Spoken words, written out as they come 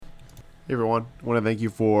Hey everyone, I want to thank you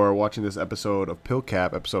for watching this episode of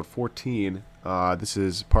PILCAP, episode 14. This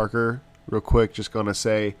is Parker. Real quick, just going to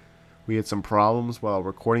say we had some problems while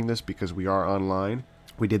recording this because we are online.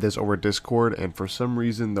 We did this over Discord, and for some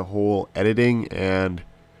reason the whole editing and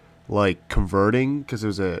like converting, because it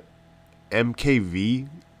was a MKV,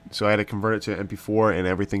 so I had to convert it to MP4, and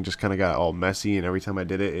everything just kind of got all messy, and every time I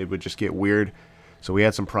did it, it would just get weird. So we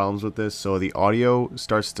had some problems with this, so the audio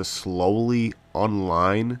starts to slowly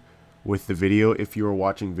online with the video if you were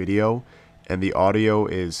watching video, and the audio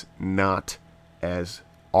is not as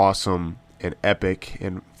awesome and epic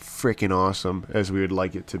and freaking awesome as we would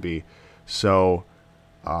like it to be. So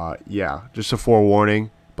yeah, just a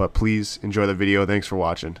forewarning, but please enjoy the video. Thanks for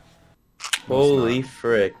watching. Holy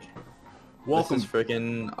frick. Welcome. This is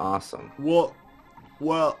freaking awesome. Well,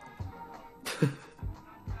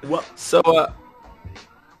 So,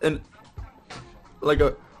 and, like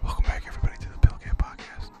a... welcome back everybody to the PILCAP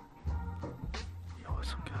podcast. Yo,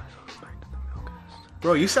 what's up, guys? Welcome back to the PILCAST.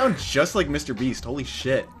 Bro, you sound just like Mr. Beast. Holy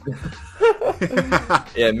shit.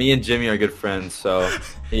 Yeah, me and Jimmy are good friends, so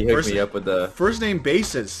he hooked me up with the... First name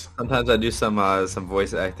basis. Sometimes I do some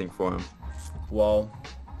voice acting for him. Well,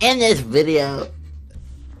 In this video,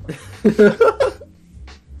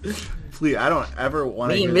 please, I don't ever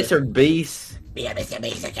want to Me hear and Mr. Beast yeah, Mr.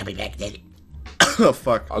 Beast is coming back to Oh,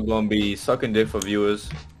 fuck. are gonna be sucking dick for viewers.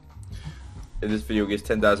 If this video gets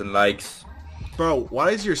 10,000 likes, Bro,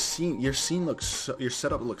 why does your scene look so, your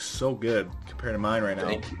setup looks so good compared to mine right now?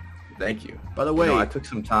 thank you. Thank you. By the way, I took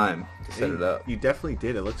some time to set it up. You definitely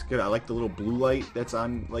did. It looks good. I like the little blue light that's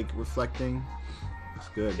on, like, reflecting. It's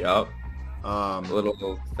good. Yup. A Um,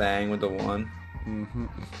 little thing with the one.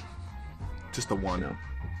 just the one.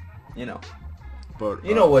 You know. But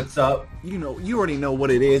You know what's up. you already know what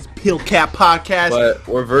it is. PILCAP podcast. But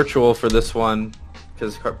we're virtual for this one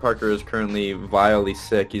because Parker is currently vilely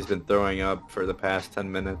sick. He's been throwing up for the past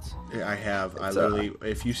 10 minutes. Yeah, I have. I It's, literally.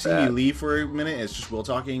 If you see me bad. leave for a minute, it's just Will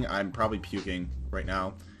talking. I'm probably puking right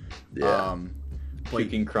now. Yeah. But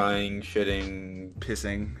Puking, crying, shitting.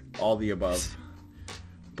 pissing, all the above.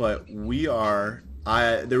 But we are.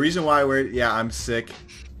 The reason why I'm sick.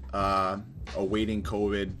 Awaiting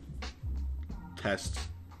COVID tests.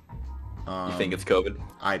 You think it's COVID?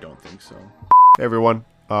 I don't think so. Hey everyone,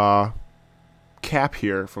 Cap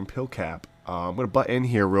here from PILCAP. I'm gonna butt in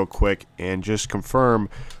here real quick and just confirm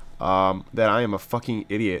that I am a fucking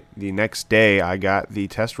idiot. The next day I got the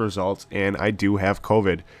test results and I do have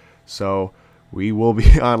COVID, so we will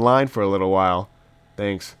be online for a little while.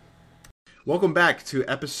 Thanks. Welcome back to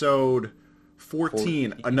episode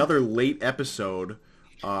 14. Another late episode.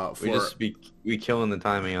 We killing the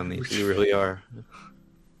timing on these. We really are.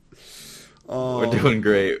 Oh, We're doing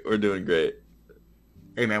great. We're doing great.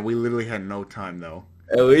 Hey man, we literally had no time though.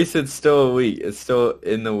 At least it's still a week. It's still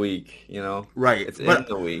in the week, you know? Right. It's But in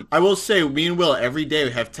the week. I will say, me and Will every day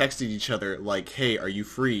have texted each other like, "Hey, are you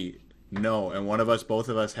free?" No, and both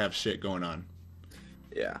of us have shit going on.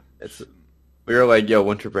 Yeah. We were like, yo,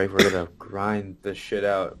 winter break, we're gonna grind this shit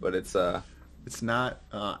out, but it's It's not.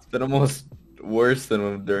 been almost worse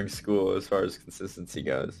than during school as far as consistency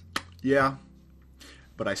goes. Yeah,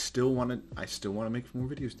 but I still want to make more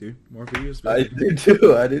videos, dude. More videos. I Baby. do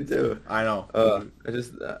too. I do too. I know. I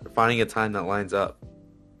just finding a time that lines up.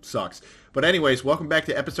 Sucks. But anyways, welcome back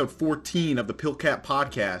to episode 14 of the PILCAP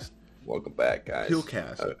podcast. Welcome back, guys.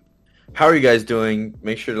 PILCast. How are you guys doing?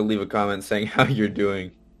 Make sure to leave a comment saying how you're doing,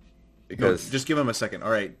 No, because just give him a second.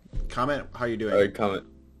 All right, comment how you doing. all right, comment.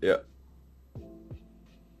 Yeah.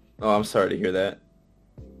 Oh, I'm sorry to hear that.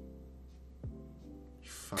 You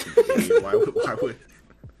fucking idiot. Why would?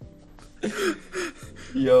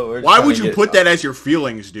 Yo, Why would you put that as your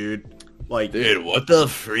feelings, dude? Like, Dude, what the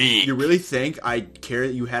freak? you really think I care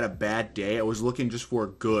that you had a bad day? I was looking just for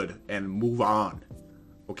good and move on.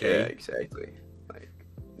 Yeah, Okay. exactly. Like,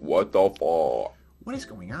 what the fuck? What is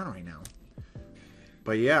going on right now?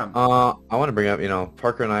 But yeah, I want to bring up,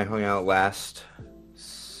 Parker and I hung out last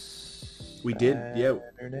we did. Yeah,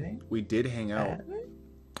 Saturday? we did hang out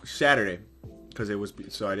Saturday because it was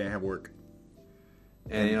so I didn't have work.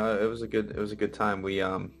 And it was a good time. We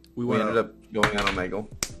went ended out. up going on Omegle.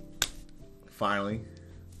 Finally,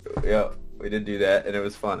 Yeah, we did do that, and it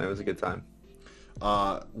was fun. It was a good time.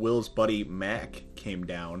 Will's buddy Mac came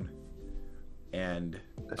down, and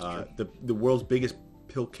That's true. the world's biggest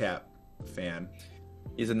PILCAP fan.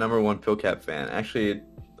 He's a #1 PILCAP fan. Actually,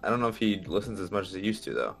 I don't know if he listens as much as he used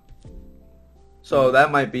to, though. So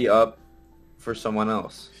that might be up for someone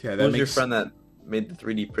else. Yeah, that Who's your makes- friend that made the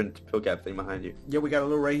 3D print PILCAP thing behind you? Yeah, we got a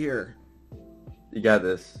little right here. You got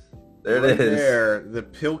this. There Right it is. There, the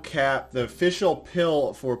PILCAP, the official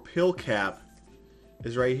pill for PILCAP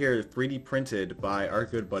is right here, 3D printed by our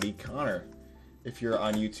good buddy Connor. If you're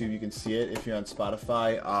on YouTube, you can see it. If you're on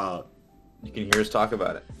Spotify, You can hear us talk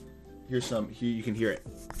about it. here's some. Here you can hear it.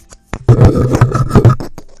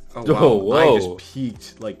 Oh Oh, wow! I whoa. just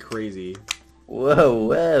peaked like crazy.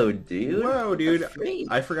 Whoa, dude. Whoa, dude! Afraid.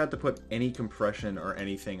 I forgot to put any compression or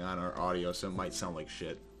anything on our audio, so it might sound like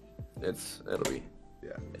shit.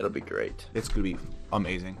 It'll be great. It's gonna be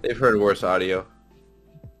amazing. They've heard worse audio.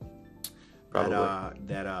 Probably.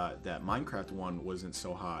 That Minecraft one wasn't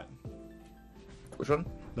so hot. Which one?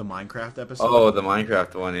 The Minecraft episode. Oh, the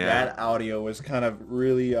Minecraft one, yeah. That audio was kind of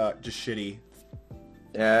really just shitty.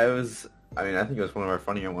 Yeah, it was. I mean, I think it was one of our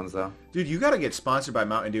funnier ones, though. Dude, you gotta get sponsored by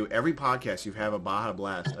Mountain Dew. Every podcast you have a Baja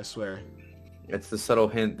Blast, I swear. It's the subtle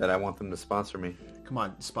hint that I want them to sponsor me. Come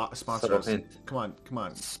on, sponsor Subtle us. hint. Come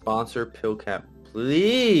on. Sponsor PILCAP,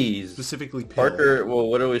 please. Specifically Pill. Parker, well,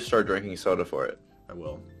 what do we start drinking soda for it? I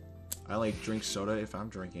will. I only drink soda if I'm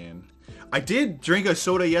drinking. I did drink a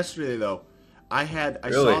soda yesterday, though. I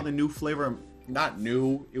Really? saw the new flavor. Not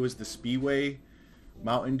new. It was the Speedway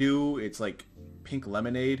Mountain Dew. It's like pink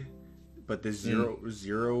lemonade, but the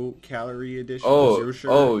zero calorie edition. the zero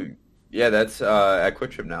sugar. Yeah, that's at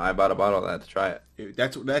Quick Trip now. I bought a bottle of that to try it.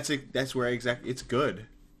 That's where exactly. It's good.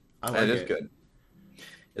 I like It it. is good.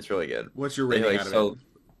 It's really good. What's your They, rating like, out of sell- it?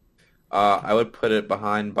 I would put it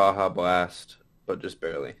behind Baja Blast, but just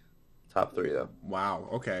barely. Top 3 though. Wow.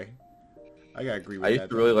 Okay. I gotta agree with I that. used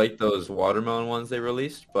to really like those watermelon ones they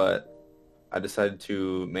released, but I decided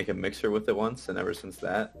to make a mixer with it once, and ever since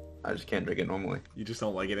that, I just can't drink it normally. You just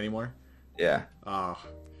don't like it anymore. Yeah, Ah,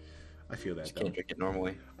 I feel that just though. can't drink it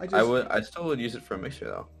normally. I I still would use it for a mixer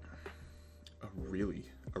though. A real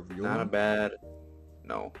Not a one? bad.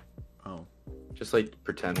 No, Oh, just like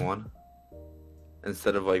pretend one.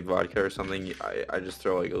 Instead of like vodka or something, I just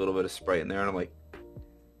throw like a little bit of Sprite in there, and I'm like,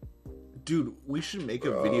 dude, we should make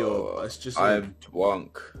a video of us just like, I'm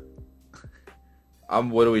drunk.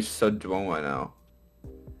 I'm literally so drunk right now.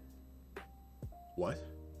 what?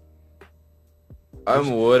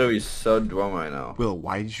 I'm literally so drunk right now. Will,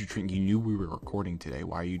 why did you drink? You knew we were recording today.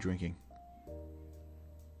 Why are you drinking?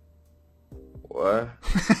 What?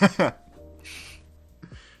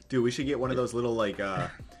 Dude, we should get one of those little like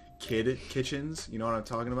kid kitchens. You know what I'm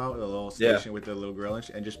talking about? The little Yeah. station with the little grill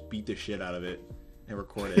and just beat the shit out of it and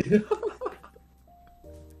record it.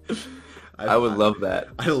 I would love that.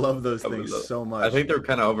 I love those I would things love- so much. I think they're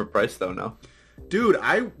kind of overpriced though now. Dude,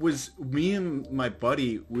 me and my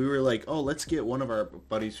buddy, we were like, oh, let's get one of our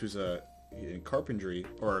buddies who's in carpentry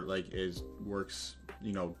or like works,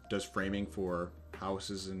 does framing for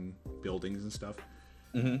houses and buildings and stuff.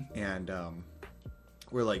 Mm-hmm. And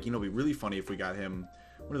we're like, it'd be really funny if we got him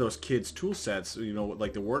one of those kids' tool sets,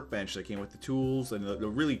 like the workbench that came with the tools and the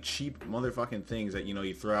really cheap motherfucking things that,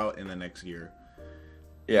 you throw out in the next year.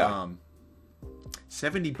 Yeah.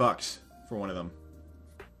 $70 for one of them.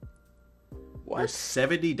 They're What?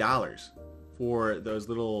 $70 for those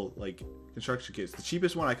little like construction kits. The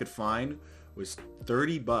cheapest one I could find was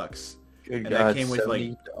 $30, Good and God, that came with like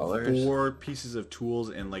 $70? 4 pieces of tools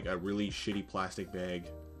and like a really shitty plastic bag.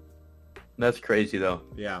 That's crazy though.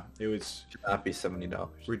 Yeah, it was Should not be $70.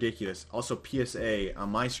 ridiculous. Also, PSA on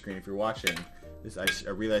my screen, if you're watching this, I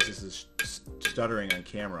realize this is stuttering on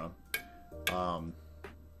camera.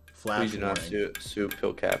 Flash Please do not warning. sue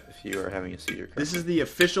PILCAP if you are having a seizure. This is the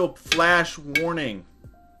official flash warning.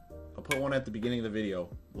 I'll put one at the beginning of the video,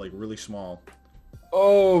 like really small.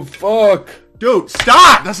 Oh fuck! Dude,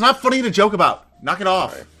 stop! That's not funny to joke about. Knock it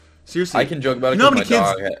off. Sorry. Seriously. I can joke about it You know because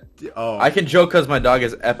how my many dog. kids? Oh, I can joke because my dog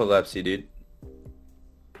has epilepsy, dude.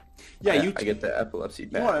 yeah. You I get the epilepsy you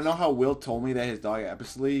want to back. know how Will told me that his dog had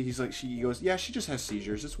epilepsy? He's like, he goes, yeah, she just has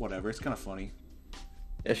seizures. It's whatever. It's kind of funny.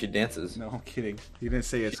 Yeah, she dances. No, I'm kidding. He didn't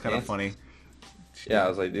say it's She kind of dances. funny. Yeah, I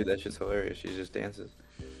was like, dude, that shit's hilarious. She just dances.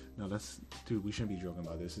 No, dude. We shouldn't be joking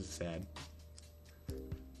about this. This is sad.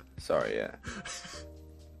 Sorry, yeah.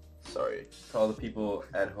 Sorry. To all the people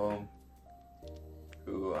at home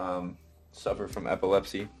who suffer from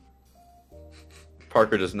epilepsy.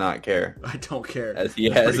 Parker does not care, I don't care. as he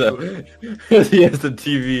That's has pretty as he has the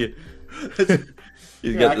TV.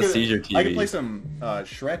 He's Yeah, got I the could- seizure TV. I can play some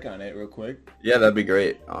Shrek on it real quick. Yeah, that'd be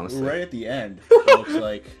great, honestly. Right at the end, it looks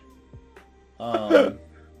like.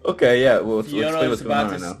 Okay, yeah. Well, let's explain Fiona's what's going on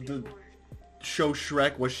about right now. to show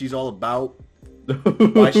Shrek what she's all about.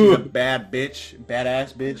 Why she's a bad bitch,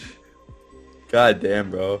 badass bitch. God damn,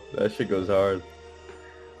 bro. That shit goes hard.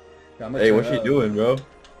 I'm gonna Hey, turn what's it she up. doing, bro?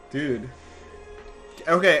 Dude.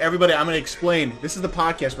 Okay, everybody, I'm gonna explain. This is the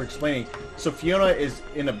podcast we're explaining. So Fiona is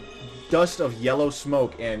in a dust of yellow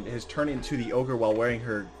smoke and has turned into the ogre while wearing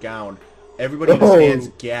her gown. Everybody understands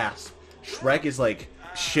gasp. Shrek is like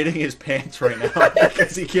shitting his pants right now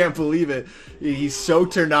because he can't believe it. He's so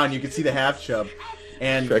turned on. You can see the half chub.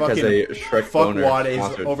 And Shrek has a Shrek boner fuckwad is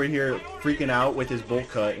sponsored. over here freaking out with his bowl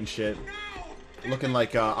cut and shit, looking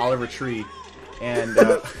like Oliver Tree. And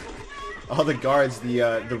all the guards, the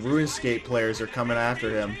RuneScape players, are coming after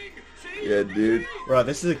him. Yeah, dude. Bro,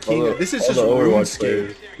 this is a king. This is just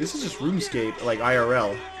RuneScape. This is just RuneScape, like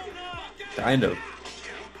IRL. Kind of.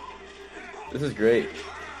 This is great.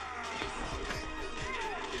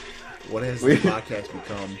 What has the podcast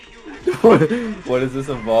become? What has this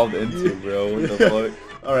evolved into, bro? What the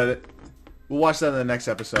fuck? All right, we'll watch that in the next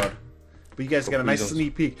episode. But you guys got a nice don't-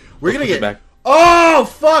 sneak peek. We're gonna push it get. back. Oh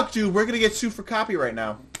fuck, dude! We're gonna get sued for copyright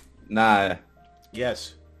now. Nah,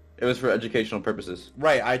 Yes. it was for educational purposes.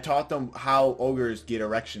 Right. I taught them how ogres get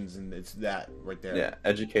erections, and it's that right there. Yeah,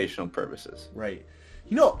 educational purposes. Right.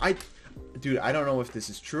 You know, dude, I don't know if this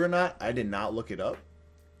is true or not. I did not look it up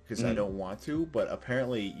because I don't want to. But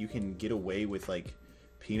apparently, you can get away with like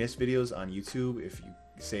penis videos on YouTube if you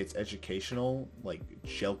say it's educational, like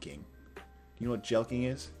jelking. You know what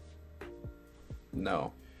jelking is?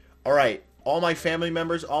 No. All right, all my family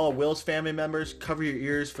members, all of Will's family members, cover your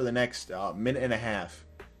ears for the next minute and a half,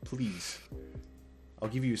 please. I'll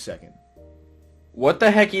give you a second. What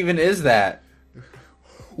the heck even is that?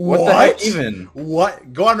 What the heck even?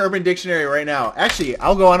 What? Go on Urban Dictionary right now. Actually,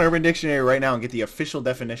 I'll go on Urban Dictionary right now and get the official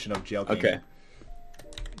definition of jelking. Okay.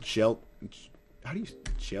 How do you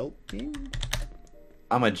jelking?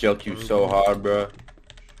 I'm gonna joke you so hard, bro.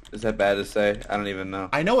 Is that bad to say? I don't even know.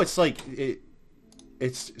 I know it's like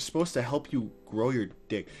it's supposed to help you grow your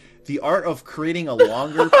dick. The art of creating a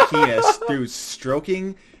longer penis through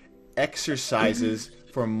stroking exercises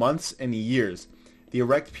for months and years. The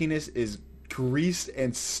erect penis is greased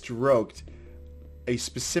and stroked a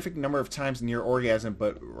specific number of times near orgasm,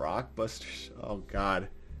 but rockbusters. Oh God.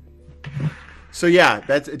 So yeah,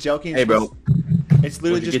 that's jelking. Hey, bro. It's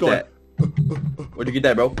literally just going. Where'd you get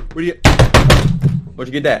that, bro? Where'd you Where'd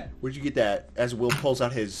you get that? get that? As Will pulls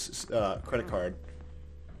out his credit card.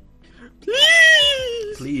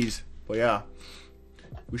 Please. But yeah,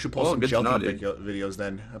 we should post Well, some good to know, jelking dude. videos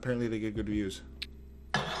then. Apparently they get good views.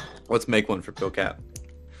 Let's make one for PILCAP.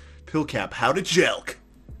 PILCAP, how to jelk.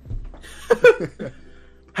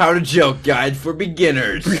 How to joke guide for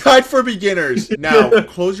beginners. Guide for beginners. Now,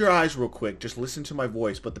 close your eyes real quick. Just listen to my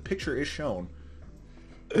voice, but the picture is shown.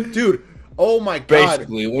 Dude, oh my God.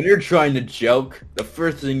 Basically, when you're trying to joke, the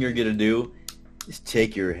first thing you're gonna do is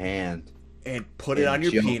take your hand And put it on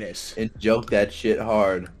your joke- penis. and joke that shit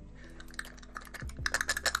hard.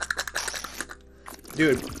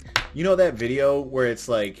 Dude, you know that video where it's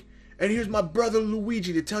like, and here's my brother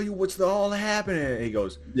Luigi to tell you what's all happening. And he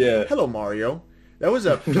goes, Yeah. hello, Mario. That was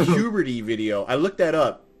a puberty video. I looked that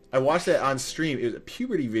up. I watched that on stream. It was a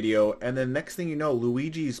puberty video. And then next thing you know,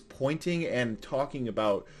 Luigi's pointing and talking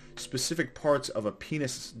about specific parts of a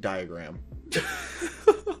penis diagram.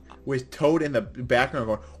 With Toad in the background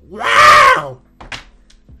going, wow!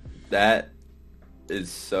 That is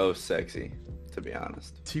so sexy, to be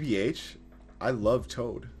honest. TBH, I love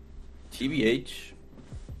Toad. TBH?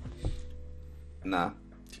 Nah.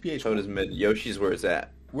 TBH, Toad is mid. Yoshi's where it's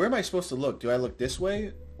at. where am I supposed to look? Do I look this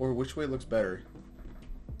way? Or which way looks better?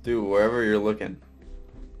 Dude, wherever you're looking.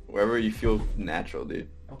 Wherever you feel natural, dude.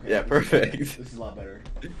 Okay. Yeah, perfect. This is a lot better.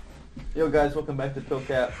 Yo, guys, welcome back to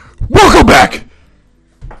PILCAP. Welcome back!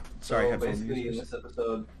 Sorry, So headphone basically, in users. this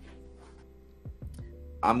episode,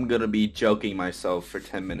 I'm gonna be joking myself for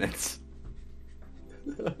 10 minutes.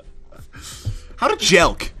 How to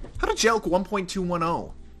jelk? How to jelk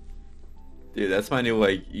 1.210? Dude, that's my new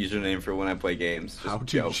username for when I play games. Just How to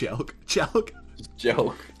joke. jelk? Jelk? Just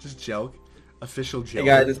joke. Just jelk? Official jelk. Hey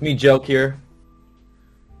guys, it's me, Joke here.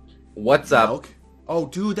 What's up? Nelk? Oh,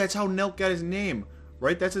 dude, that's how Nelk got his name.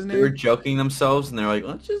 Right? That's his They were name? joking themselves, and they're like,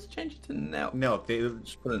 let's just change it to Nelk. Nelk. They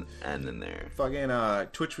Just put an N in there. fucking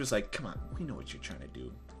Twitch was like, come on, we know what you're trying to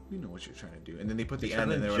do. We know what you're trying to do. And then they put the Trying N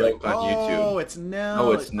to and they were joke like, on YouTube. oh, it's Nelk.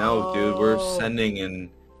 No, it's Nelk, dude. We're Oh. sending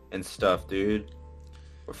and stuff, dude.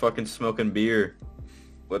 We're fucking smoking beer.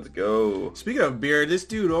 Let's go. Speaking of beer, this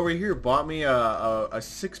dude over here bought me a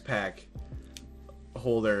 6-pack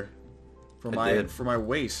holder for I did. my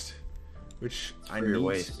waist, which I for your need.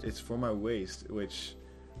 waist. It's for my waist, which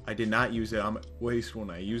I did not use it on my waist when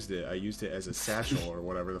I used it. I used it as a satchel or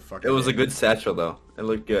whatever the fuck. It was a is. good satchel, though. It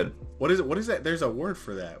looked good. What is it? What is that? There's a word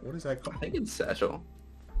for that. What is that I called? think it's satchel.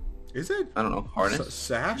 Is it I don't know. Harness?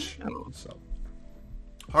 sash? I don't know. So,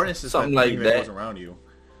 harness is Something that like thing that. goes around you.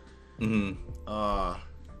 Mm-hmm. Bubba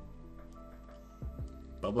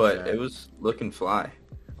But fat. it was looking fly.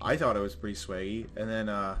 I thought it was pretty swaggy. And then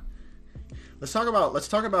let's talk about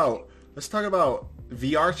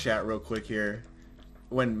VR chat real quick here.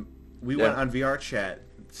 When we went on VR chat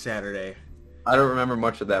Saturday, I don't remember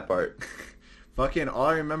much of that part. fucking all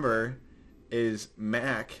I remember is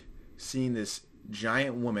Mac seeing this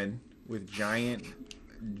giant woman with giant.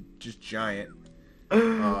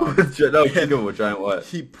 No, think of a giant what?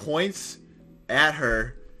 He points at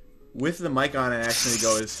her with the mic on and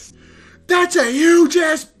accidentally goes, "That's a huge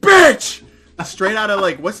ass bitch!" Straight out of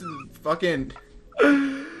like what's the fucking.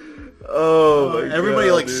 Oh my everybody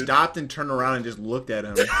God, like dude. stopped and turned around and just looked at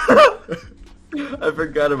him. I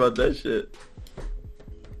forgot about that shit.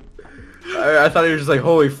 I thought he was just like,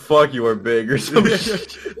 "Holy fuck, you are big" or some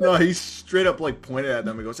shit. No, he straight up like pointed at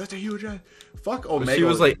them and goes, "That's a huge ass." Fuck Omega. She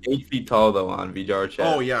was like 8 feet tall though on VR chat.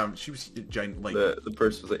 Oh yeah, she was giant, like the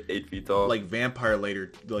person was like 8 feet tall. like vampire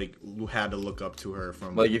later like had to look up to her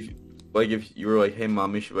from like if you were like, "Hey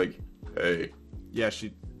mommy," she'd be like, "Hey." yeah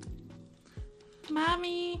she'd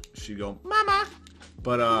Mommy. go mama,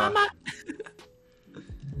 but Mama.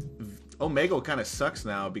 Omega kind of sucks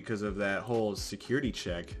now because of that whole security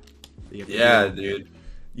check. that you have to Yeah, do. dude.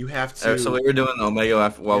 You have to. So we were doing Omega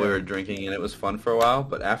while we Yeah. were drinking, and it was fun for a while.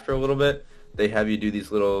 But after a little bit, they have you do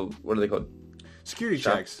these little, what are they called? security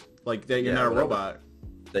Shop. checks, like that you're Yeah, not a whatever. robot.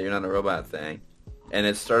 That you're not a robot thing. And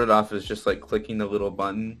it started off as just like clicking the little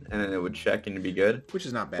button, and then it would check and it'd be good. Which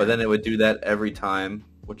is not bad. But then it would do that every time,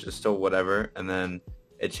 which is still whatever. And then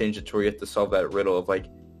it changed it to where you have to solve that riddle of like,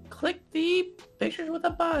 click the pictures with a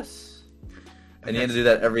bus. And you had to do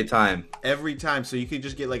that every time. every time, so you could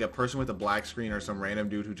just get like a person with a black screen or some random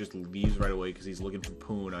dude who just leaves right away because he's looking for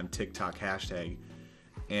poon on TikTok hashtag.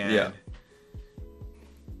 And Yeah.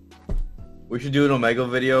 We should do an Omega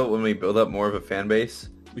video when we build up more of a fan base.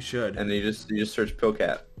 we should. And you just search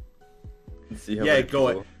PILCAP. And see how yeah, many go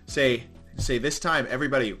people- say this time,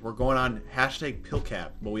 everybody, we're going on hashtag PILCAP,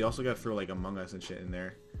 but we also got to throw like Among Us and shit in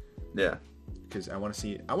there Yeah. because I want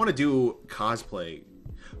to do cosplay,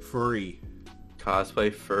 furry.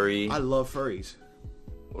 Cosplay, furry. I love furries.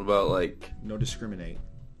 What about like, No discriminate.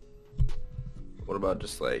 what about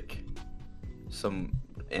just like some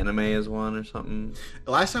anime as one or something?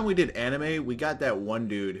 The last time we did anime, we got that one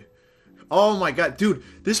dude. Oh my god, dude!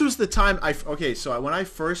 This was the time when I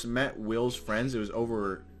first met Will's friends, it was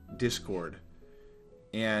over Discord,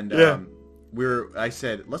 and Yeah. I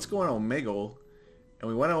said, let's go on Omegle, and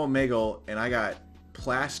we went on Omegle, and I got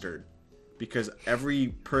plastered because every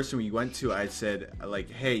person we went to, I said like,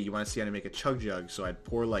 hey, you want to see how to make a chug jug? So I'd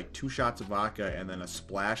pour like 2 shots of vodka and then a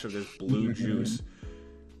splash of this blue juice,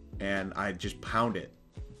 and I'd just pound it.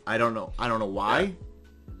 I don't know why.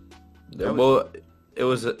 That Well, it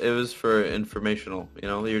was for informational. You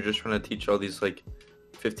know, you're just trying to teach all these like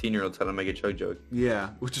 15-year-olds how to make a chug jug. Yeah,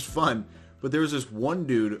 which is fun. But there was this one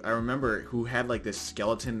dude I remember who had like this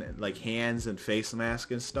skeleton like hands and face mask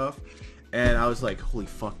and stuff. And I was like, holy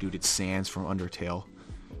fuck, dude, it's Sans from Undertale.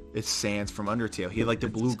 It's Sans from Undertale. He had like the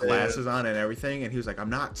blue glasses on and everything. And he was like, I'm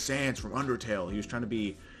not Sans from Undertale. He was trying to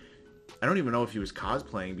be... I don't even know if he was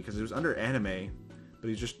cosplaying because it was under anime. But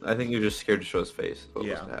he's just... I think he was just scared to show his face. What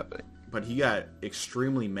Yeah. was happening? But he got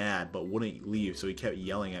extremely mad but wouldn't leave. So he kept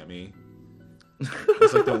yelling at me.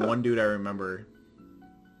 It's like the one dude I remember.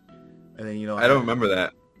 And then, I don't remember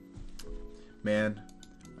that. Man,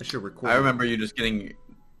 I should record. I remember you just getting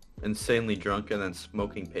insanely drunk and then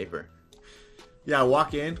smoking paper. Yeah, I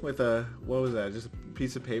walk in with what was that? Just a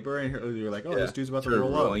piece of paper, and you're like, oh, this dude's about to Started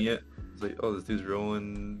roll up. rolling it. It's like, oh, this dude's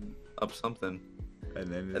rolling up something. And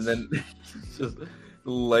then, And then just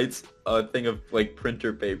lights a thing of like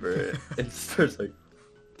printer paper and starts like,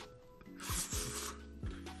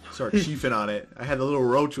 start chiefing on it. I had a little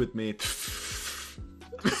roach with me.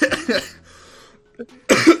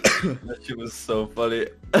 that shit was so funny.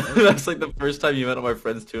 That's like the first time you met all my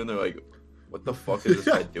friends too, and they're like, what the fuck is this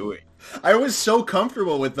guy doing? I was so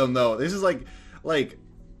comfortable with them though. This is like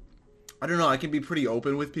I don't know. I can be pretty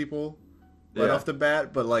open with people right Yeah. off the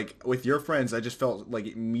bat, but like with your friends, I just felt like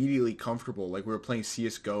immediately comfortable. Like we were playing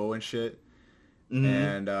CS:GO and shit,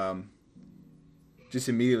 and just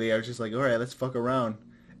immediately I was just like, all right, let's fuck around.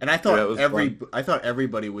 And I thought Yeah, it was fun. I thought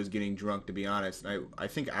everybody was getting drunk, to be honest. I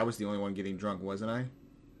think I was the only one getting drunk, wasn't I?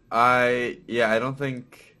 I don't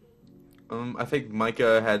think, I think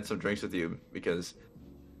Micah had some drinks with you because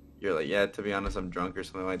you're like, yeah, to be honest, I'm drunk or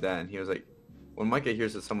something like that. And he was like, when Micah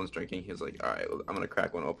hears that someone's drinking, he's like, all right, well, I'm going to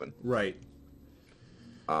crack one open. Right.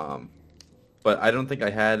 But I don't think I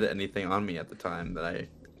had anything on me at the time that I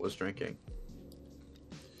was drinking.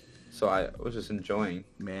 So I was just enjoying.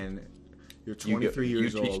 Man, you're You 23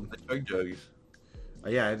 years teach old. the chug jugs.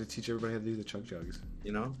 Yeah, I had to teach everybody how to do the chug jugs.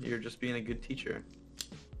 You know, you're just being a good teacher.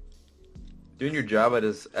 Doing your job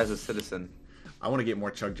as a citizen. I want to get more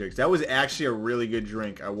Chug Jugs. That was actually a really good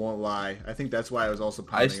drink. I won't lie. I think that's why I was also I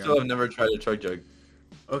pounding still have never tried a chug jug.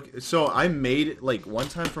 Okay, so I made like one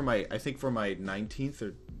time for my 19th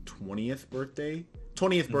or 20th birthday.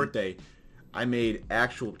 20th birthday, I made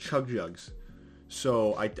actual Chug Jugs.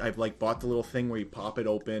 So I like bought the little thing where you pop it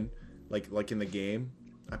open, like in the game.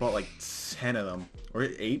 I bought like 10 of them or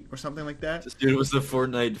 8 or something like that. This dude was the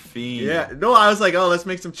Fortnite fiend. Yeah, no, I was like, oh, let's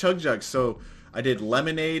make some Chug Jugs. So I did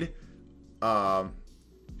lemonade,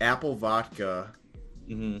 apple vodka,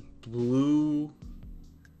 blue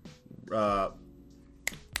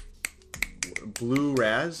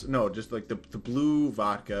raz. No, just like the blue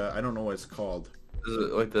vodka. I don't know what it's called. Is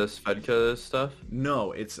it like the Svedka stuff?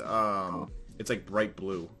 No, it's like bright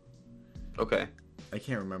blue. Okay. I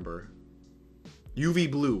can't remember.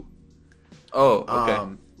 UV blue. Oh,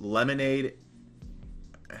 okay. Lemonade,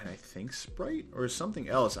 and I think Sprite or something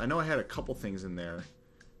else. I know I had a couple things in there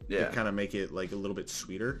Yeah. to kind of make it like a little bit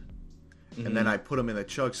sweeter. And then I put them in the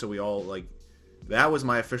chug, so we all like. That was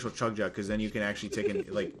my official chug jug, because then you can actually take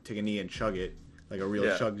a knee and chug it like a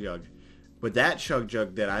real chug jug. But that chug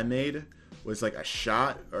jug that I made was like a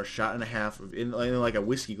shot or a shot and a half of in like a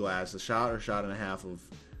whiskey glass, a shot or shot and a half of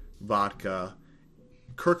vodka,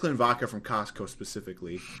 Kirkland vodka from Costco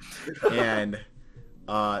specifically, and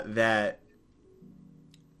that.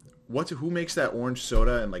 Who makes that orange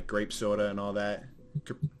soda and like grape soda and all that?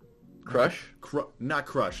 Crush? Not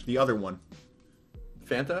Crush. The other one.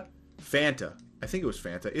 Fanta? Fanta. I think it was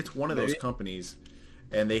Fanta. It's one of those companies,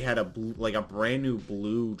 and they had a brand new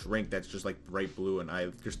blue drink that's just like bright blue, and I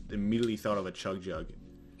just immediately thought of a chug jug.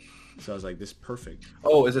 So I was like, "This is perfect."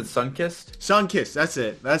 Oh, is it Sunkissed? Sunkissed. That's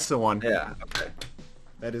it. That's the one. Yeah. Okay.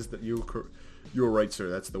 That is you were right, sir.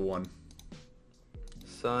 That's the one.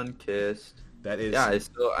 Sunkissed. That is. Yeah,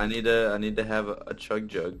 I need to have a chug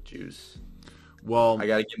jug juice. Well, I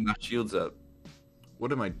gotta get my shields up.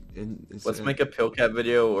 what am I in? Let's make a PILCAP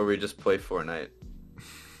video where we just play Fortnite.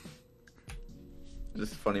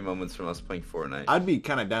 Just funny moments from us playing Fortnite. I'd be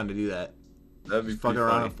kind of down to do that. That'd be Fuck pretty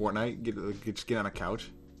around funny. on Fortnite. Just get on a couch.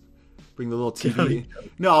 Bring the little TV.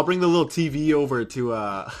 No, I'll bring the little TV over to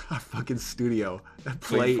our fucking studio and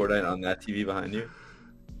play. Playing Fortnite on that TV behind you.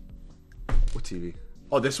 What TV?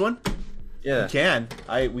 Oh, this one? Yeah. We can.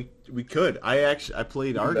 We could. I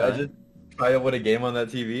played our guy. Imagine try to win a game on that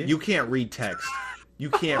TV. You can't read text. You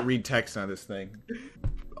can't read text on this thing.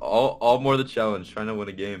 All more the challenge. Trying to win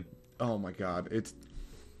a game. Oh my god,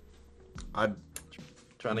 I'd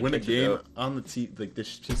Trying to win a catch game up. on the like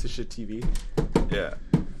this piece of shit TV. Yeah.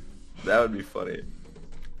 That would be funny.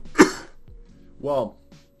 Well,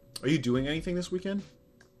 are you doing anything this weekend?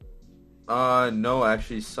 No,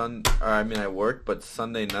 actually, I work, but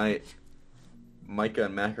Sunday night, Micah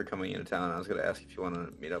and Mac are coming into town. I was gonna ask if you want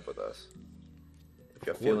to meet up with us. If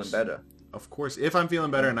you're feeling better. Of course. If I'm feeling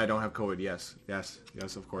better and I don't have COVID, yes,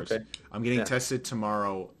 of course. Okay. I'm getting tested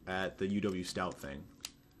tomorrow at the UW Stout thing.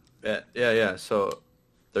 Yeah. So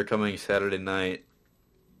they're coming Saturday night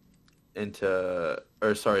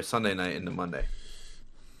Sunday night into Monday.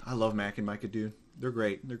 I love Mac and Micah, dude. They're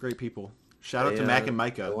great. They're great people. Shout out to Mac and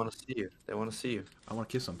Micah. They want to see you. I want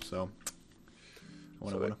to kiss them, so.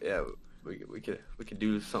 Yeah, we could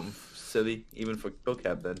do something silly even for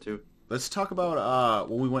PILCAP then too. Let's talk about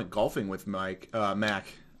we went golfing with Mac. I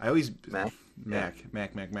always Mac. Mac.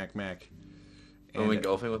 We went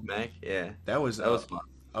golfing with Mac. Yeah, That was fun.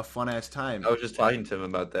 a fun ass time. I was just talking to him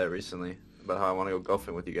about that recently, about how I want to go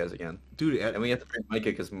golfing with you guys again. Dude, And we have to bring Micah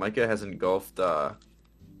because Micah hasn't golfed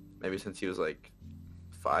maybe since he was like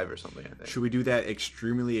 5 or something. I think. should we do that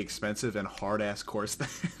extremely expensive and hard ass course then?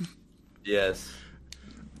 Yes.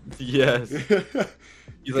 Yes.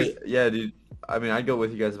 He's like, yeah, dude. I mean, I'd go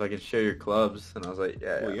with you guys if I can share your clubs. And I was like,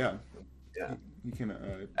 yeah. Well, yeah. Yeah. You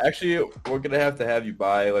can. Actually, we're gonna have to have you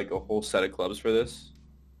buy like a whole set of clubs for this.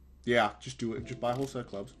 Yeah, just do it. Just buy a whole set of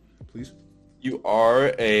clubs, please. You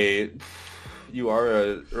are a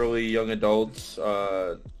early young adult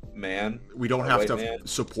man. We don't a have white to man.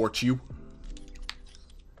 support you.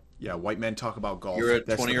 Yeah, white men talk about golf. You're a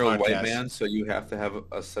That's the 20-year-old white podcast. man, so you have to have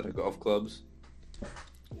a set of golf clubs.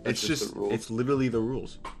 It's That's just the rules. it's literally the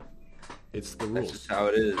rules. It's the That's rules. just how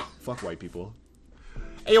it is. Fuck white people.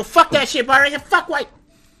 Hey, yo, fuck that shit, Barry. Fuck white.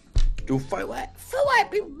 Do fight what? Fuck white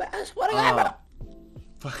people. That's what I got.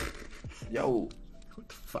 Fuck. Yo. What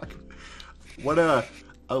the fuck? What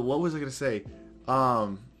was I gonna say?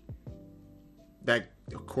 That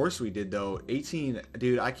of course we did though. 18,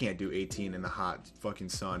 dude. I can't do 18 in the hot fucking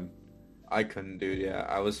sun. I couldn't, dude. Yeah,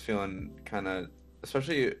 I was feeling kind of,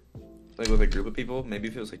 especially like with a group of people. Maybe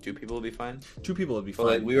if it was like 2 people, would be fine. 2 people would be But fine.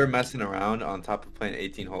 like we were messing around on top of playing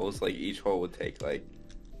 18 holes. Like each hole would take like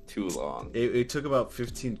too long. It took about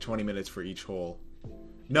 15 to 20 minutes for each hole.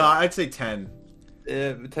 No, I'd say 10.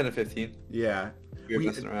 10 to 15. Yeah. We were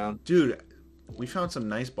messing around. Dude, we found some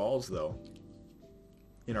nice balls, though.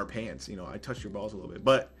 In our pants. You know, I touched your balls a little bit.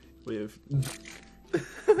 But,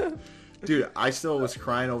 dude, I still was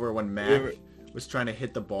crying over when Mac was trying to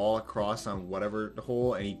hit the ball across on whatever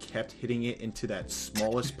hole, and he kept hitting it into that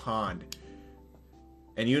smallest pond.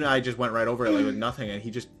 And you and I just went right over it like with nothing, and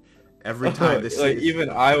he just... Every time this... Like, even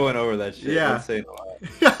I went over that shit. Yeah. That's saying a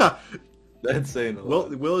lot. That's saying a lot.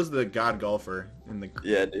 Will is the god golfer in the...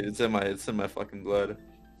 Yeah, dude, it's in my fucking blood.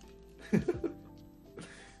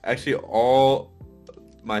 Actually, all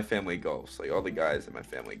my family golfs. Like, all the guys in my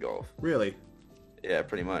family golf. Really? Yeah,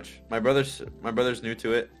 pretty much. My brother's new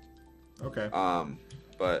to it. Okay.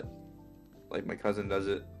 But like my cousin does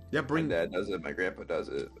it. Yeah, My dad does it. My grandpa does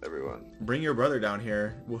it. Everyone. Bring your brother down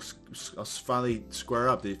here. I'll finally square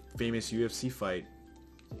up the famous UFC fight.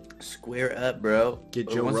 Square up, bro. Get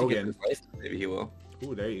Well, Joe once he Rogan. gets his license, maybe he will.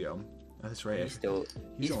 Ooh, there you go. Oh, that's right.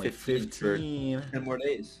 He's only 15 for 15. 10 more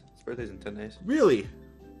days. His birthday's in 10 days. Really?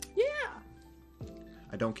 Yeah.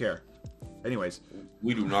 I don't care. Anyways.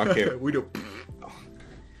 We do not care. We do.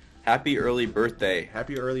 Happy early birthday.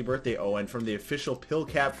 Happy early birthday, Owen, from the official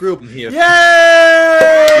PILCAP group. Yeah.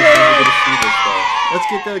 Yay! Let's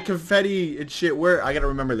get the confetti and shit. Where? I gotta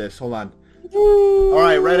remember this. Hold on. All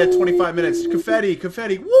right, right at 25 minutes. Confetti.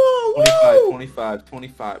 Woo!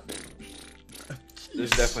 25. There's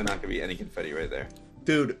definitely not gonna be any confetti right there.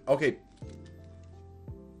 Dude, okay.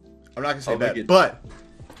 I'm not gonna say I'll make that, it- but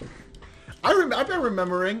I've been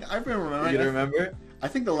remembering. You gonna remember? I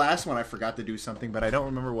think the last one I forgot to do something, but I don't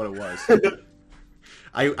remember what it was.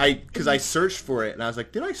 Because I searched for it and I was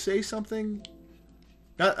like, did I say something?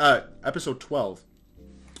 Not episode 12.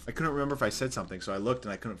 I couldn't remember if I said something, so I looked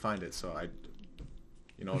and I couldn't find it. So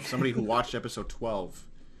if somebody who watched episode 12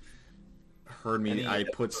 heard me, I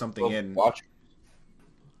put something in.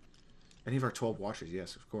 Any of our 12 watchers,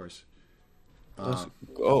 yes, of course. Let's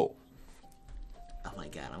go. Oh my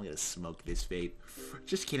god, I'm gonna smoke this vape.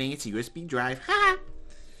 Just kidding, it's a USB drive. Ha!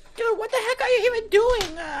 Dude, what the heck are you even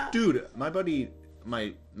doing? Dude, my buddy,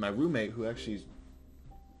 my roommate, who actually is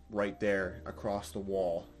right there across the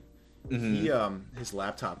wall, he his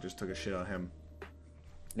laptop just took a shit on him.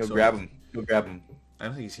 Go grab him. I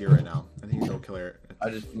don't think he's here right now. I think he's okay.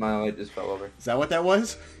 My light just fell over. Is that what that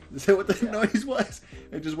was? Is that what the noise was?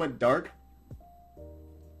 It just went dark?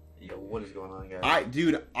 Yo, what is going on,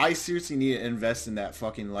 guys? I seriously need to invest in that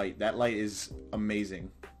fucking light. That light is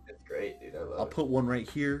amazing. It's great, dude. I love I'll it. put one right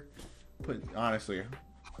here. Honestly,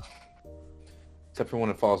 Except for when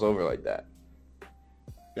it falls over like that.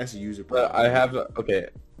 that's a user But problem. I have okay.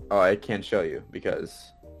 Oh, I can't show you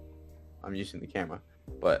because I'm using the camera.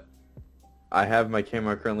 But I have my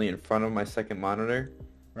camera currently in front of my second monitor.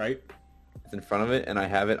 Right? It's in front of it, and I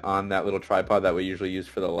have it on that little tripod that we usually use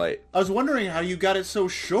for the light. I was wondering how you got it so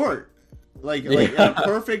short, like at a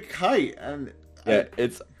perfect height, and Yeah,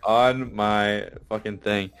 it's on my fucking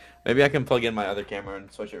thing. Maybe I can plug in my other camera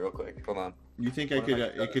and switch it real quick. Hold on. you think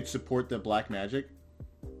it could support the black magic?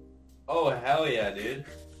 Oh, hell yeah, dude.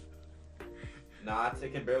 Nah,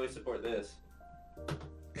 it can barely support this.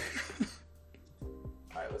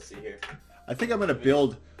 Alright, let's see here. I think I'm gonna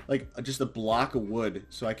build like just a block of wood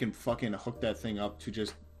so I can fucking hook that thing up to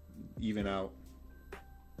just even out.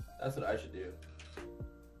 That's what I should do.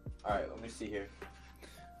 Alright, let me see here.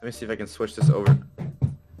 Let me see if I can switch this over.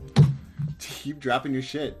 Keep dropping your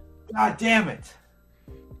shit. God damn it!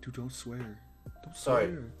 Dude, don't swear. Don't Sorry.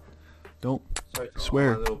 swear. Don't Sorry to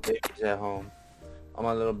swear. all my little babies at home. All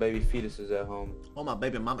my little baby fetuses at home. Oh my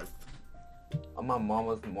baby mamas. All my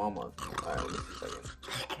mama's mamas. Alright, let me see a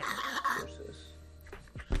second. Where's this?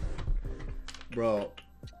 Bro.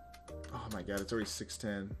 Oh my god, it's already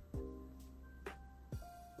 6:10.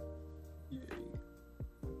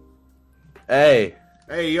 Hey!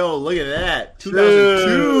 Hey yo, look at that. Dude.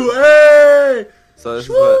 2002. Hey! So this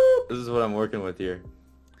Swoop. is what I'm working with here.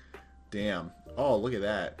 Damn. Oh, look at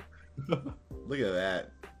that. Look at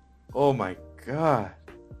that. Oh my god.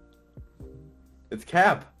 It's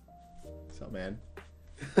Cap. What's up, man?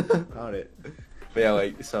 Found it. But yeah,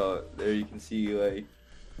 like, so there you can see, like,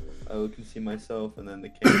 I can see myself, and then the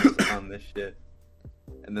camera's on this shit.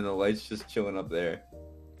 And then the light's just chilling up there.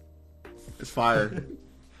 It's fire.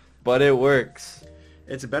 But it works.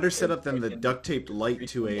 It's a better setup than the freaking- duct taped light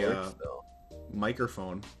to a Works, though.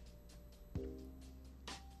 microphone.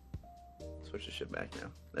 Switch the shit back now.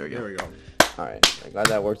 There we go. There we go. Alright, I'm glad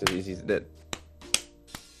that worked as easy as it did.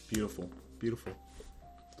 Beautiful. Beautiful.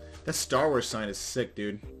 That Star Wars sign is sick,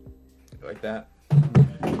 dude. You like that?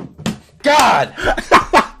 God!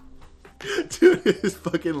 Dude, his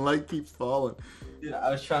fucking light keeps falling. Dude, I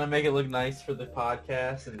was trying to make it look nice for the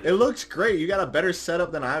podcast, and It looks great. You got a better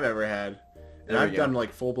setup than I've ever had. And There we I've go. done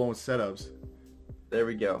like full-blown setups. there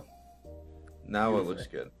we go. Now Beautiful. it looks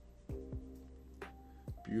good.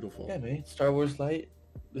 Beautiful. Yeah, man. Star Wars light.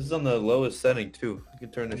 This is on the lowest setting too. You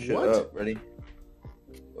can turn this shit What? up. Ready?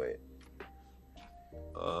 Wait.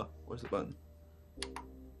 Where's the button?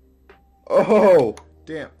 Oh,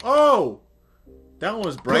 Damn. Oh! That one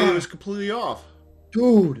was bright. It was completely off.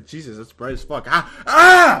 dude. Jesus, that's bright as fuck. Ah!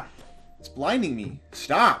 Ah! It's blinding me.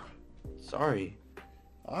 Stop. Sorry.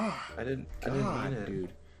 Ah. I didn't God, mean it.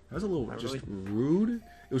 dude. That was a little I just really- rude.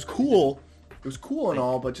 It was cool. It was cool and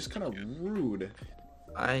all, but just kind of rude.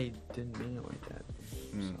 I didn't mean it like that.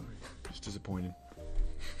 Just disappointed.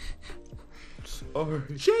 Sorry.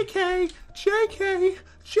 JK! JK!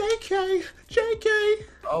 JK! JK!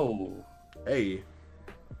 Oh. Hey.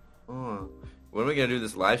 Oh. When are we gonna do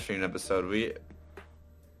this live stream episode? We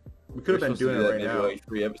We could have been doing it right maybe now. like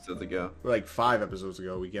 3 episodes ago. Like 5 episodes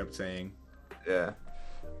ago, we kept saying. Yeah.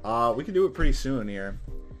 We can do it pretty soon here.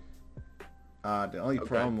 The only Okay.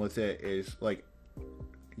 problem with it is, like,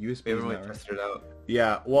 USB We is haven't really not right. tested it out.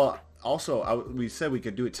 Yeah, well, also, we said we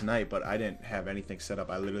could do it tonight, but I didn't have anything set up.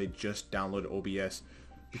 I literally just downloaded OBS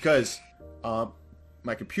because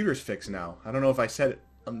my computer's fixed now. I don't know if I said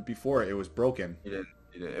it before it was broken. You didn't.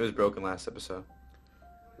 It was broken last episode.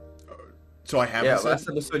 So I have Yeah, this last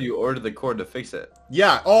episode you ordered the cord to fix it.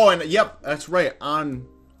 Yeah. Oh, and yep, that's right. On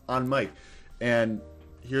mic. And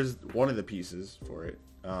here's one of the pieces for it.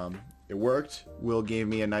 It worked. Will gave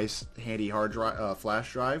me a nice handy hard drive,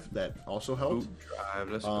 flash drive that also helped. Boot drive.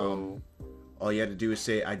 Let's Um, All you had to do is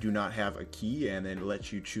say I do not have a key, and then it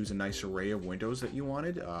lets you choose a nice array of windows that you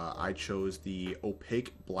wanted. I chose the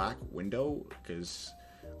opaque black window because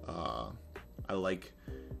I like,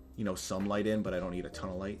 some light in, but I don't need a ton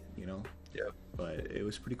of light, go. Yeah. But it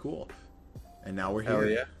was pretty cool. And now we're Hell here.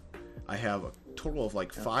 yeah. I have a total of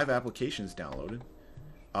like 5 applications downloaded.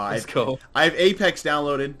 Let's go. I have Apex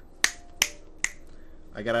downloaded.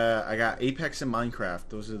 I got Apex and Minecraft.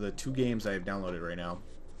 Those are the 2 games I have downloaded right now.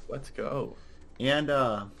 Let's go. And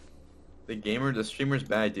The streamer's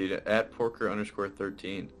bad, dude. At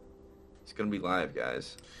Porker_13. It's gonna be live,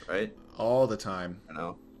 guys. Right? all the time. I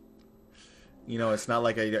know. It's not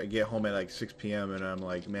like I get home at like 6 p.m. and I'm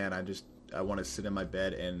like, man, I want to sit in my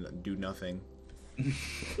bed and do nothing.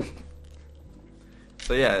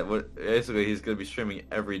 So yeah, basically he's gonna be streaming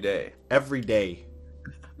every day. Every day.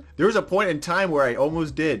 There was a point in time where I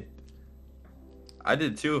almost did. I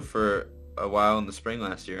did too for a while in the spring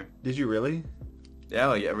last year. Did you really? Yeah,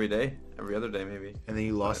 like every day, every other day maybe. And then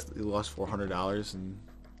you lost $400 and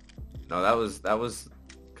No, that was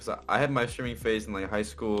because I had my streaming phase in like high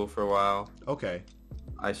school for a while. okay.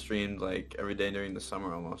 I streamed like every day during the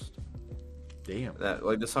summer almost. Damn. That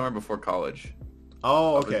like the summer before college.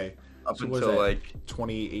 Oh, Up okay. Up So was until that like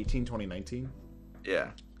 2018, 2019? yeah.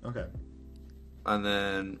 Okay. And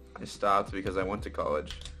then I stopped because I went to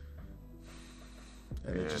college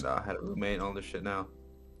And it and just I had a roommate and all this shit now.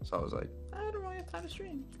 So I was like, I don't really have time to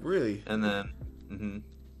stream. really. And then,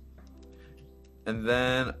 and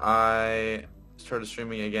then I started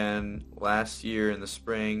streaming again last year in the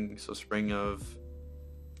spring. So spring of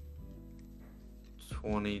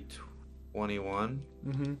 2021,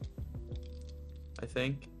 Mm-hmm. I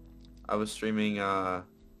think. I was streaming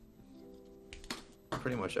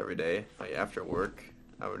pretty much every day. Like after work,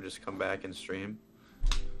 I would just come back and stream.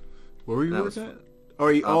 Where were you That working was at?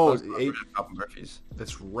 Or you, I oh, was at Papa Murphy's.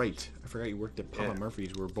 that's right. I forgot you worked at Papa Yeah.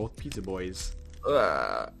 Murphy's. We're both pizza boys.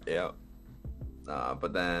 Yeah.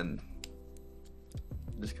 But then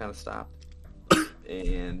just kind of stopped.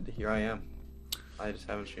 And here I am. I just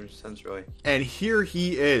haven't streamed since, really. And here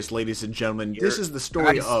he is, ladies and gentlemen. This Here- is the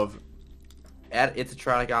story guys. of At It's a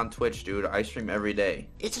Tronic on Twitch, dude. I stream every day.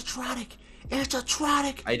 It's a Tronic. It's a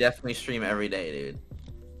Tronic. I definitely stream every day, dude.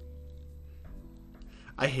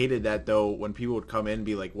 I hated that though when people would come in and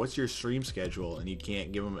be like, "What's your stream schedule?" and you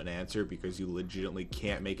can't give them an answer because you legitimately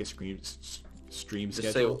can't make a stream Just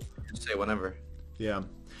schedule. say whenever. Yeah,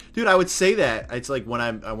 dude, I would say that. It's like when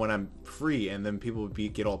I'm free, and then people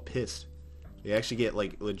would get all pissed. They actually get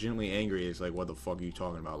like legitimately angry. It's like, what the fuck are you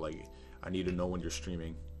talking about? Like, I need to know when you're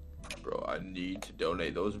streaming. Bro, I need to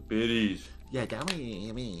donate those biddies. Yeah,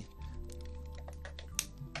 donate me.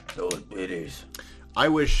 Those biddies. I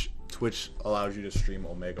wish Twitch allows you to stream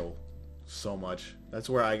Omegle so much. That's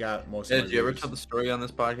where I got most Yeah, of my did you ever views. tell the story on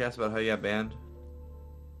this podcast about how you got banned?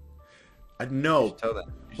 You No, should tell that.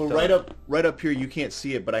 You should but tell right up here you can't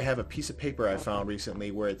see it, but I have a piece of paper I found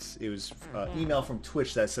recently where it was email from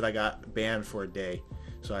Twitch that said I got banned for a day,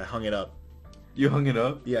 so I hung it up. You hung it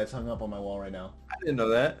up? Yeah, it's hung up on my wall right now. I didn't know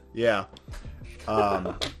that. Yeah.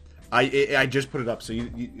 I just put it up, so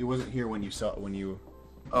it wasn't here when you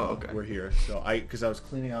Oh, okay. were here. So because I was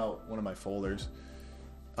cleaning out one of my folders.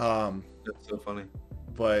 That's so funny.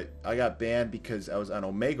 But I got banned because I was on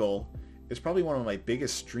Omegle. It's probably one of my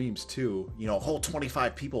biggest streams too. You know, a whole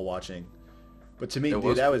 25 people watching. But to me,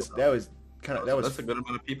 dude, that was That's a good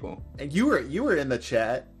amount of people. And you were in the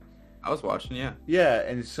chat. I was watching, yeah. Yeah,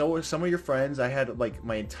 and so were some of your friends. I had like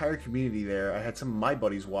my entire community there. I had some of my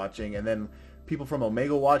buddies watching, and then people from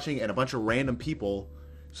Omegle watching, and a bunch of random people.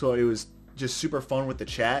 So it was just super fun with the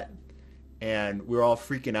chat, and we were all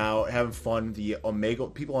freaking out, having fun. The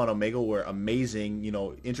Omegle people on Omegle were amazing, you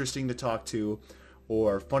know, interesting to talk to,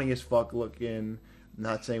 or funny as fuck looking.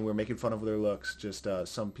 Not saying we're making fun of their looks, just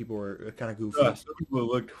some people were kind of goofy. Yeah, some people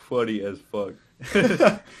looked funny as fuck.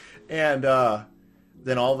 And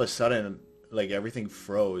then all of a sudden, like, everything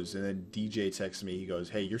froze, and then DJ texts me. He goes,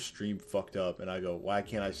 "Hey, your stream fucked up," and I go, "Why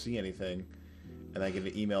can't I see anything?" And I get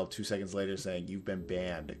an email 2 seconds later saying, "You've been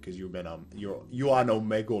banned because you've been you are on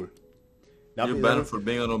Omegle." You're banned for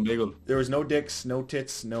being on Omegle. There was no dicks, no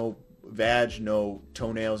tits, no vag, no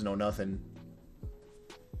toenails, no nothing.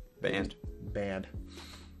 Banned. Banned.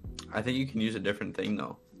 I think you can use a different thing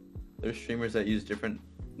though. There's streamers that use different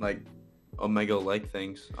like Omegle-like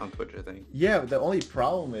things on Twitch, I think. Yeah, but the only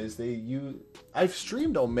problem is I've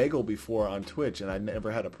streamed Omegle before on Twitch, and I never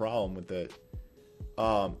had a problem with it.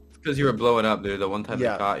 It's because you were blowing up, dude. The one time they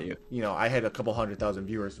caught you. You know, I had a couple 100,000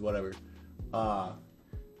 viewers, whatever.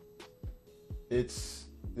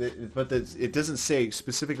 It doesn't say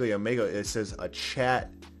specifically Omegle. It says a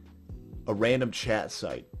random chat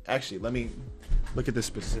site. Actually, let me look at this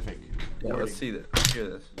specific. Yeah, let's see this. Let's hear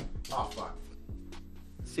this. Oh fuck.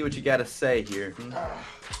 Let's see what you got to say here.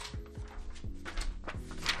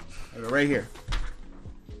 Right here.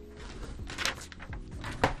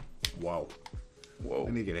 Whoa. Whoa.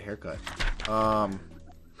 I need to get a haircut. So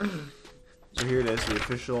here it is, the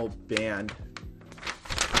official band.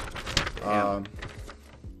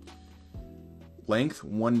 Length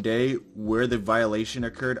 1 day, where the violation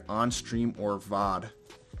occurred, on stream or VOD.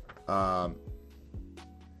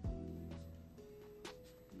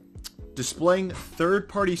 Displaying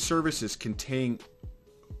third-party services containing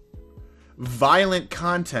violent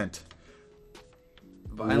content.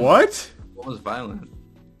 Violent? What? What was violent?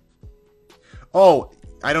 Oh,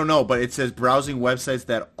 I don't know, but it says browsing websites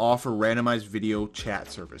that offer randomized video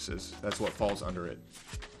chat services. That's what falls under it.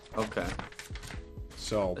 Okay.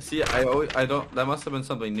 So See, I don't. That must have been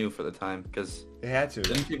something new for the time, because it had to.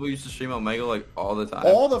 didn't people used to stream Omegle like all the time?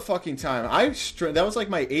 All the fucking time. That was like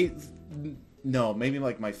my 8th. No, maybe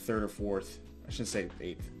like my 3rd or 4th. I shouldn't say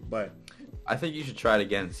 8th, but I think you should try it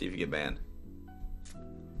again and see if you get banned.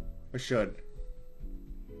 I should.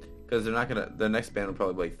 Because they're not gonna. The next ban will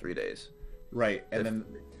probably be like 3 days. Right, and then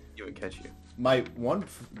he would catch you. my one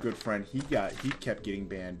good friend, he kept getting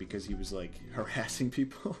banned because he was like harassing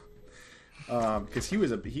people. Because he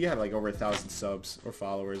had like over 1,000 subs or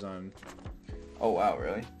followers on. Oh wow,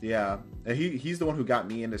 really? Yeah, and he's the one who got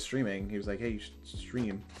me into streaming. He was like, "Hey, you should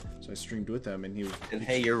stream," so I streamed with him, and And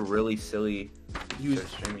hey, you're really silly. He was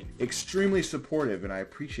streaming. extremely supportive, and I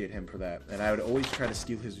appreciate him for that. And I would always try to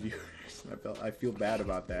steal his viewers. I feel bad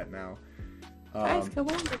about that now.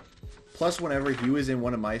 Plus, whenever he was in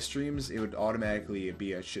one of my streams, it would automatically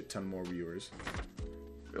be a shit ton more viewers.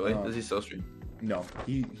 Really? Does he still stream? No,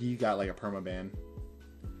 he got like a perma ban.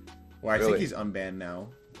 Well, I think he's unbanned now.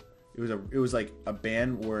 It was like a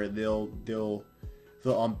ban where they'll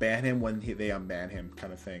unban him when they unban him,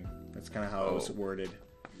 kind of thing. That's kind of how it was worded.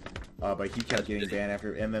 But he kept getting banned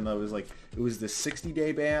after, and then it was the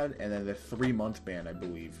 60-day ban and then the 3-month ban, I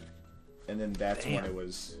believe. And then that's when it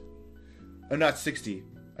was, not 60.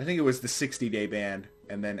 I think it was the 60-day ban,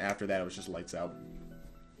 and then after that it was just lights out.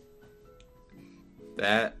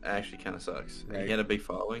 That actually kind of sucks. Right. He had a big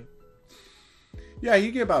following. Yeah,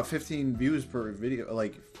 you get about 15 views per video,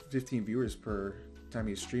 like 15 viewers per time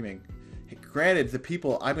he's streaming. Hey, granted, the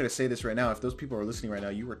people, I'm going to say this right now, if those people are listening right now,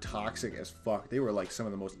 you were toxic as fuck. They were like some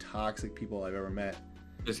of the most toxic people I've ever met.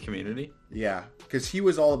 His community? Yeah, because he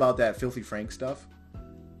was all about that Filthy Frank stuff.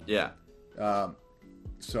 Yeah.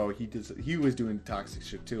 So he was doing toxic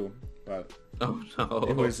shit too, but oh no,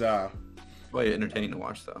 it was quite entertaining to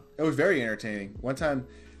watch though. It was very entertaining. One time,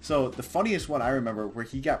 so the funniest one I remember, where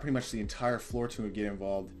he got pretty much the entire floor to get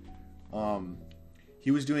involved.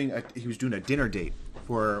 He was doing a dinner date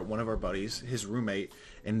for one of our buddies, his roommate,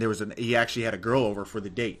 and he actually had a girl over for the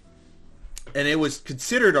date, and it was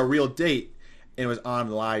considered a real date, and it was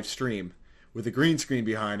on live stream with a green screen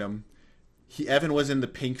behind him. Evan was in the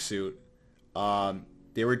pink suit.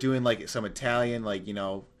 They were doing like some Italian, like, you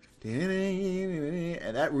know,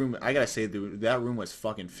 and that room, I gotta say, that room was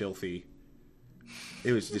fucking filthy.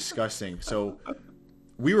 It was disgusting. So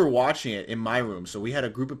we were watching it in my room. So we had a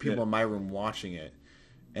group of people in my room watching it.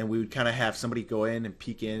 And we would kind of have somebody go in and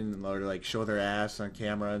peek in or like show their ass on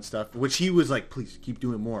camera and stuff. Which he was like, please keep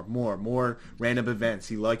doing more random events.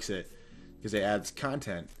 He likes it because it adds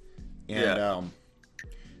content. And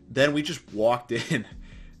then we just walked in.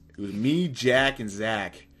 It was me, Jack, and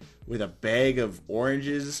Zach with a bag of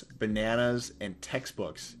oranges, bananas, and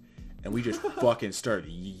textbooks. And we just fucking started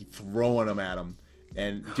throwing them at him.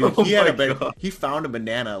 And dude, he found a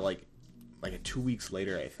banana like 2 weeks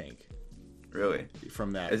later, I think. Really?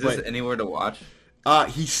 From that. Is this anywhere to watch?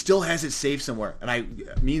 He still has it saved somewhere, and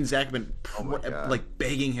me and Zach have been like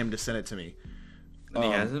begging him to send it to me. And he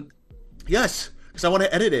hasn't? Yes, because I want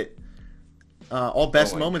to edit it. All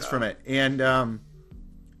best moments from it, and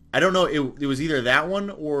I don't know. It was either that one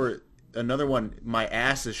or another one. My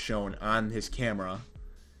ass is shown on his camera.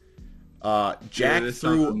 Jack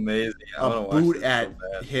threw a boot at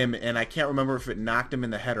him, and I can't remember if it knocked him in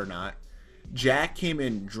the head or not. Jack came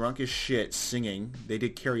in drunk as shit singing. They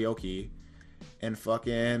did karaoke. And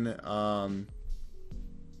fucking,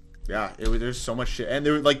 there's so much shit. And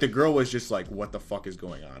there, like, the girl was just like, what the fuck is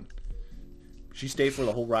going on? She stayed for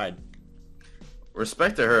the whole ride.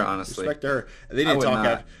 Respect to her, honestly. Respect to her. They didn't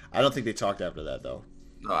talk I don't think they talked after that, though.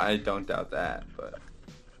 No, I don't doubt that, but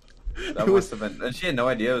that must have been... And she had no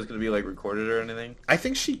idea it was going to be, like, recorded or anything? I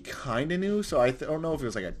think she kind of knew, so I don't know if it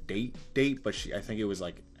was, like, a date, but I think it was,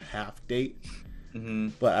 like, half date. Mm-hmm.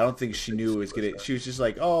 But I don't think she knew it was gonna. She was just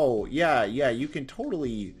like, "Oh yeah, you can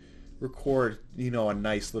totally record, you know, a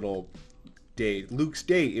nice little date. Luke's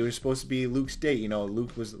date. It was supposed to be Luke's date. You know,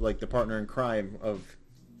 Luke was like the partner in crime of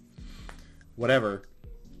whatever."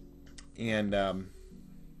 And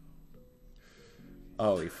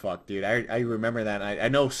holy fuck, dude! I remember that. I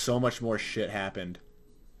know so much more shit happened.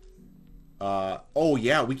 Oh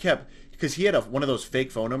yeah, we kept because he had one of those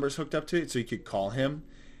fake phone numbers hooked up to it, so you could call him.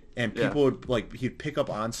 And people would, like, he'd pick up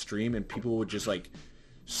on stream and people would just, like,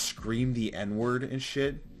 scream the N-word and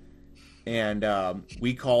shit. And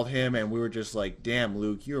we called him and we were just like, damn,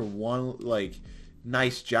 Luke, you're like,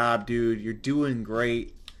 nice job, dude. You're doing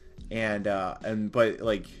great. But,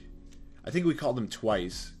 like, I think we called him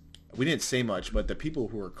twice. We didn't say much, but the people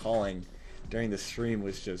who were calling during the stream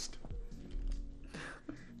was just...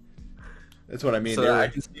 That's what I mean. So I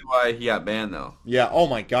can see why he got banned, though. Yeah. Oh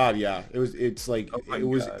my God. Yeah. It was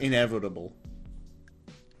inevitable.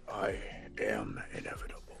 I am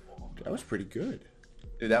inevitable. That was pretty good.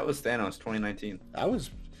 Dude, that was Thanos 2019. I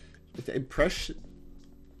was impressed.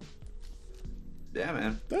 Yeah,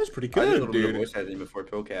 man. That was pretty I did a good, little dude. bit of voice acting before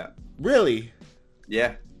PILCAP. Really?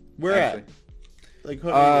 Yeah. Where actually. at?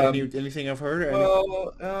 Like, anything I've heard?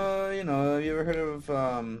 Well, you know, you ever heard of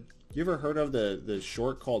You ever heard of the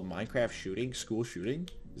short called Minecraft Shooting, School Shooting?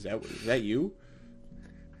 Is that you?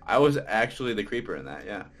 I was actually the creeper in that,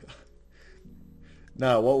 yeah.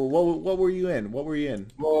 No, what were you in? What were you in?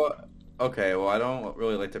 Well, okay, well, I don't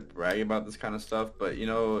really like to brag about this kind of stuff, but you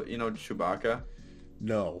know Chewbacca?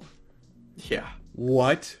 No. Yeah.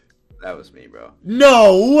 What? That was me, bro.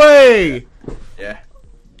 No way! Yeah.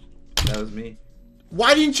 That was me.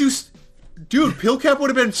 Why didn't you... Dude, PILCAP would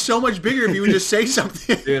have been so much bigger if you would just say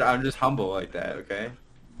something. Dude, I'm just humble like that, okay?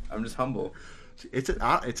 I'm just humble. It's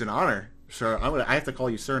an honor, sir. I have to call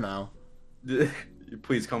you sir now.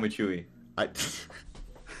 Please call me Chewy.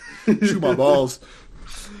 Chew my balls.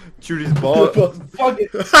 Chew these balls. Fuck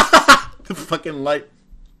it. The fucking light.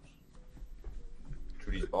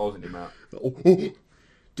 Chew these balls in your mouth.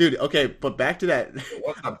 Dude, okay, but back to that.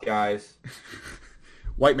 What's up, guys?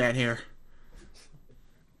 White man here.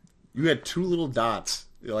 You had two little dots.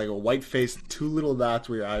 Like a white face, two little dots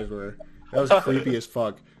where your eyes were. That was creepy as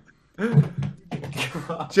fuck.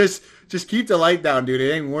 Just keep the light down, dude.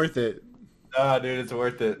 It ain't worth it. Nah, dude, it's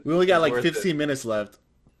worth it. We only got like 15 minutes left.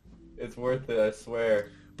 It's worth it, I swear.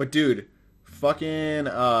 But dude, fucking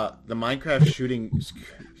the Minecraft shooting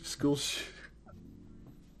school.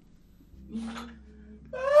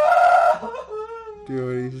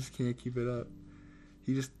 Dude, he just can't keep it up.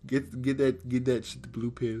 He just get that shit, the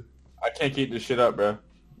blue pill. I can't keep this shit up, bro.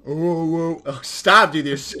 Oh, stop, dude!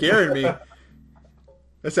 You're scaring me.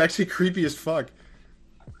 That's actually creepy as fuck.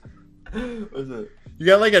 What's it? You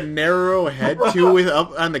got like a narrow head too, with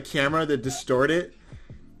up on the camera that distort it.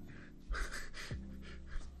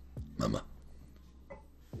 Mama.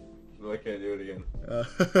 I can't do it again.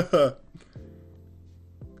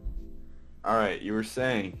 All right, you were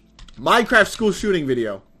saying Minecraft school shooting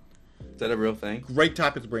video. Is that a real thing? Great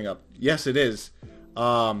topic to bring up. Yes, it is.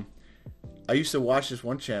 I used to watch this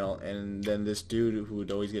one channel, and then this dude who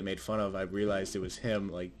would always get made fun of, I realized it was him,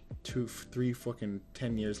 like 2, 3, fucking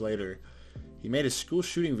 10 years later. He made a school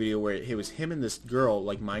shooting video where it was him and this girl,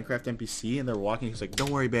 like Minecraft NPC, and they're walking. He's like,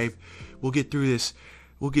 "Don't worry, babe. We'll get through this.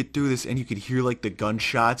 We'll get through this." And you could hear, like, the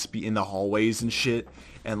gunshots be in the hallways and shit,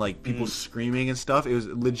 and, like, people screaming and stuff. It was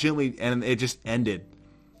legitimately, and it just ended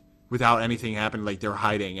without anything happening. Like, they're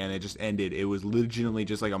hiding, and it just ended. It was legitimately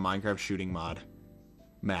just like a Minecraft shooting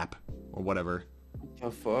map, or whatever.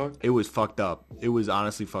 The fuck? It was fucked up. It was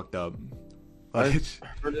honestly fucked up. Like, I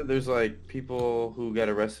heard that there's, like, people who got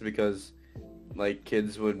arrested because, like,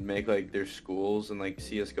 kids would make, like, their schools and, like,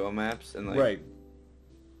 CSGO maps and, like, right.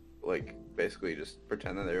 like, basically just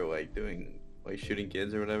pretend that they were, like, doing, like, shooting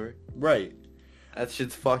kids or whatever. Right. That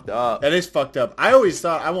shit's fucked up. That is fucked up. I always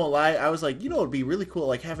thought, I won't lie, I was like, it'd be really cool,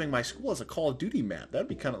 like, having my school as a Call of Duty map. That'd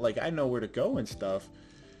be kind of, like, I know where to go and stuff.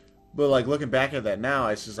 But, like, looking back at that now,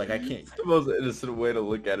 it's just, like, I can't. It's the most innocent way to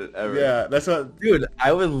look at it ever. Yeah, that's what. Dude,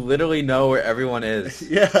 I would literally know where everyone is.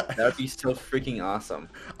 Yeah. That would be so freaking awesome.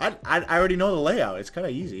 I already know the layout. It's kind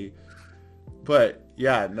of easy. But,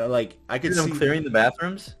 yeah, no, like, I could see. Clearing the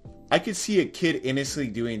bathrooms? I could see a kid innocently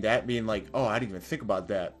doing that, being like, oh, I didn't even think about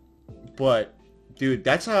that. But, dude,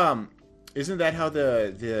 that's, isn't that how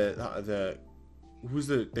who's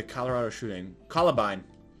the Colorado shooting? Columbine.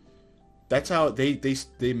 That's how they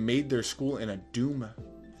made their school in a Doom.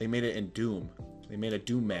 They made it in Doom. They made a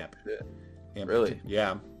Doom map. Yeah. And Really?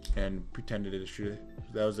 Yeah, and pretended to shoot it.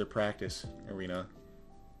 That was their practice arena.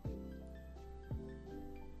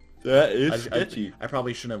 That is sketchy. I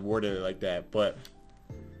probably shouldn't have worded it like that, but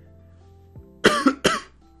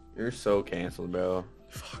You're so canceled, bro.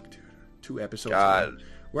 fuck, dude. 2 episodes. God.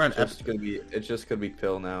 We're on It's just gonna be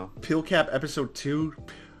Pill now. PILCAP episode 2.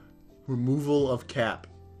 Removal of cap.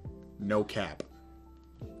 No cap.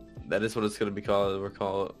 That is what it's gonna be called. We're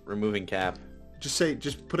called removing cap.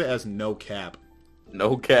 Just put it as no cap.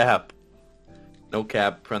 No cap. No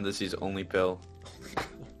cap, parentheses, only pill.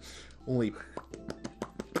 Only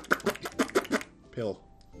pill.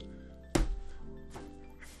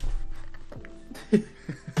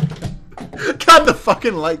 God, the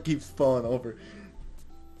fucking light keeps falling over.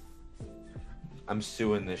 I'm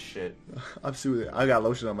suing this shit. I'm suing it. I got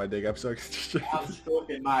lotion on my dick. I'm sorry. I'm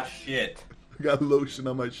stroking my shit. I got lotion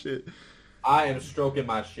on my shit. I am stroking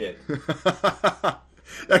my shit.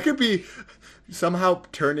 That could be somehow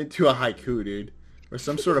turned into a haiku, dude. Or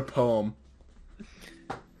some sort of poem.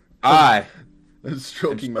 I I'm am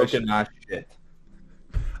stroking my stroking shit. my shit.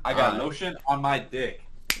 I got lotion on my dick.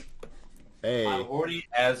 Hey. I'm horny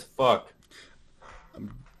as fuck.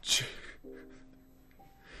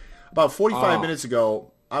 About 45 minutes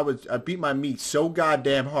ago, I beat my meat so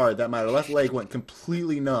goddamn hard that my left leg went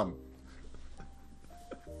completely numb.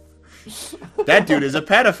 That dude is a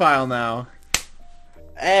pedophile now.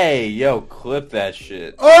 Hey, yo, clip that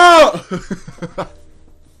shit. Oh!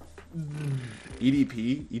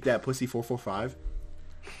 EDP, eat that pussy 445.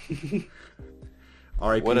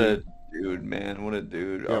 R.I.P. What a dude, man. What a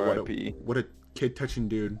dude. Yeah, R.I.P. What a kid touching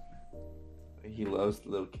dude. He loves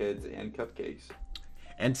little kids and cupcakes.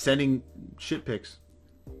 And sending shit pics.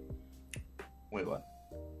 Wait, what?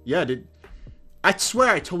 Yeah, dude. I swear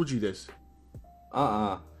I told you this.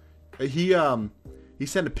 He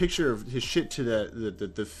sent a picture of his shit to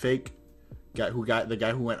the fake guy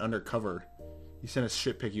who went undercover. He sent a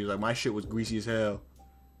shit pic. He was like, my shit was greasy as hell.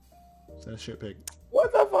 Sent a shit pic.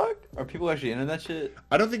 What the fuck? Are people actually into that shit?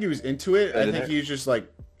 I don't think he was into it. I Is think it? he was just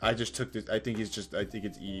like, I just took this. I think it's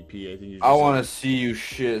EDP. I think he's just I want like, to see you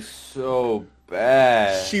shit so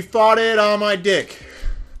bad. She farted on my dick.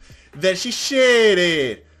 Then she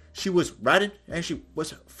shitted. She was riding and she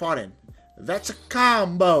was farting. That's a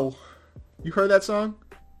combo. You heard that song?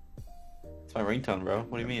 It's my ringtone, bro.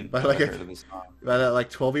 What do you mean? By like I heard of this song. by that like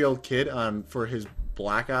 12-year-old kid for his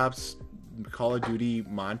Black Ops Call of Duty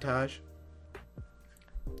montage.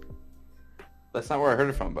 That's not where I heard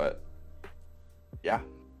it from, but yeah.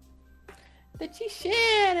 That she shit.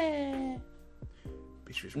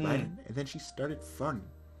 Bitch was riding and then she started farting.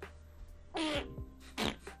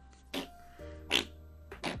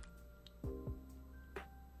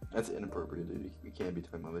 That's inappropriate, dude. You can't be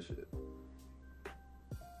talking about this shit.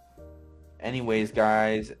 Anyways,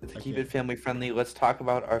 guys, to keep it family friendly, let's talk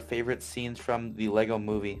about our favorite scenes from the Lego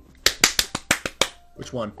movie.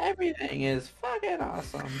 Which one? Everything is fucking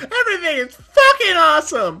awesome. Everything is fucking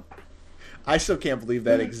awesome. I still can't believe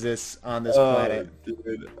that exists on this planet.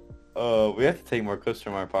 Dude. We have to take more clips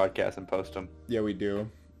from our podcast and post them. Yeah, we do.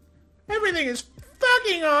 Everything is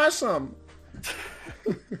fucking awesome.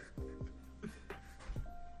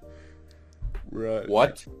 Right.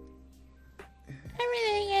 What?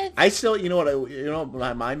 Everything is I still, you know what?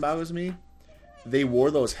 My mind boggles me. They wore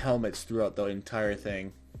those helmets throughout the entire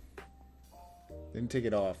thing. Didn't take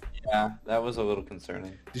it off. Yeah, that was a little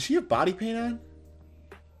concerning. Did she have body paint on?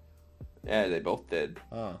 Yeah, they both did.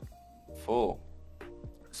 Oh. Full.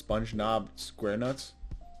 Sponge knob square nuts.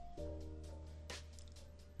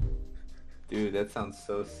 Dude, that sounds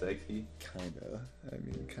so sexy. Kinda. I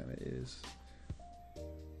mean, kinda is.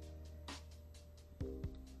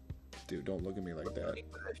 Dude, don't look at me like that.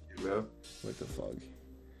 Bro. What the fuck?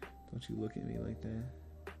 Don't you look at me like that.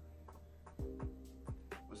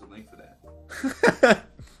 What's the link for that?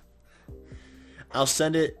 I'll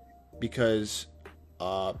send it because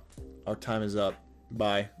our time is up.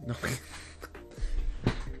 Bye. No.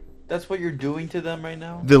 That's what you're doing to them right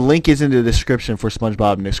now? The link is in the description for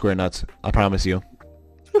SpongeBob and the Square Nuts. I promise you.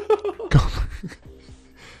 Well,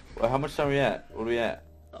 how much time are we at? What are we at?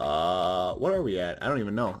 What are we at? I don't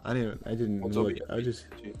even know. I didn't What's look. over I was just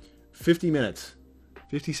 50 minutes.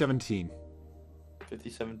 50-17.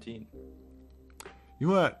 50-17. You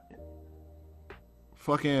know what?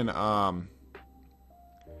 Fucking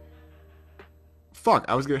fuck,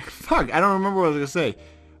 I was gonna fuck, I don't remember what I was gonna say.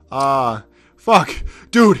 Fuck.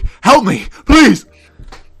 Dude, help me, please.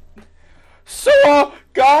 So,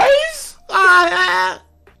 guys?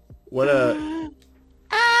 What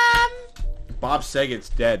Bob Saget's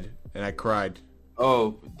dead, and I cried.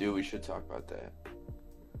 Oh, dude, we should talk about that.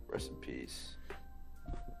 Rest in peace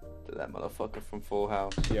to that motherfucker from Full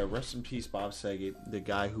House. Yeah, rest in peace, Bob Saget, the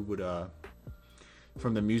guy who would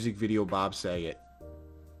from the music video Bob Saget.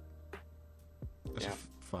 That's Yeah.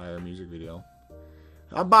 a fire music video.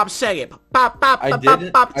 Bob Saget. Bob I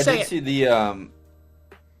did Saget. see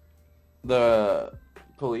the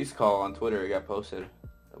police call on Twitter. It got posted.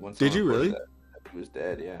 When Did someone you really? posted that he was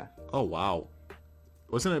dead, yeah. Oh wow.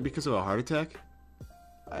 Wasn't it because of a heart attack?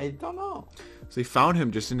 I don't know. So they found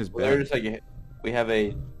him just in his Well, they're bed. just like, we have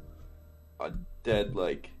a dead,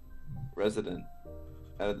 like, resident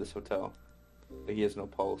out of this hotel. But he has no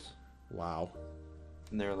pulse. Wow.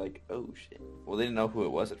 And they were like, oh shit. Well, they didn't know who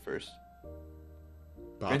it was at first.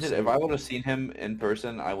 Bob Granted, Saget. if I would have seen him in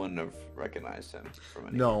person, I wouldn't have recognized him from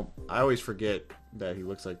any. No, I always forget that he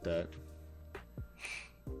looks like that.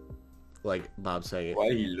 Like Bob Saget.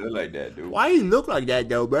 Why he look like that, dude? Why he look like that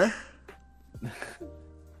though, bruh?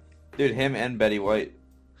 Dude, him and Betty White.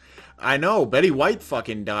 I know, Betty White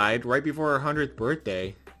fucking died right before her 100th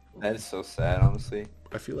birthday. That is so sad, honestly.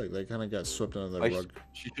 I feel like they kind of got swept under the Like, rug.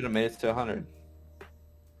 she should have made it to 100.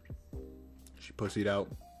 She pussied out.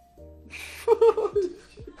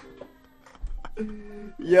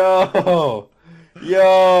 Yo!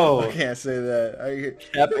 Yo! I can't say that.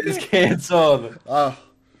 Cap is canceled. Oh.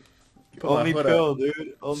 Put my Only foot pill, up.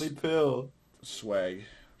 dude. Only pill. Swag.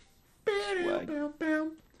 Swag.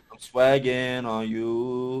 I'm swagging on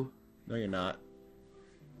you. No, you're not.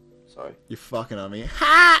 Sorry. You're fucking on me.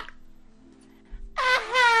 Ha!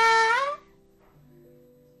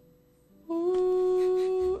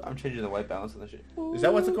 Ooh, I'm changing the white balance on this shit. Is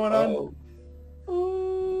that what's going on? Oh.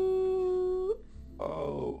 Ooh.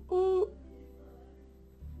 Oh. Ooh.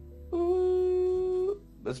 Ooh.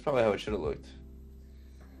 That's probably how it should have looked.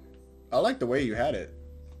 I like the way you had it.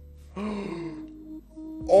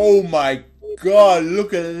 Oh my god,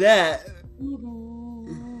 look at that.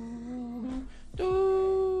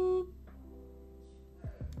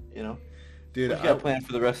 You know? Dude, What you got planned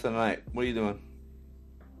for the rest of the night? What are you doing?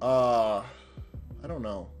 I don't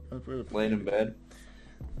know. Laying in bed?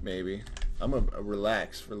 Maybe. I'm gonna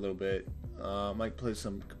relax for a little bit. Might play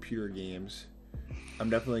some computer games. I'm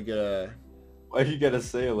definitely gonna Why you gotta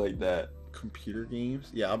say it like that? computer games.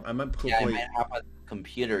 Yeah, I might play. Yeah, man, how about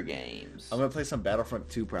computer games? I'm gonna play some Battlefront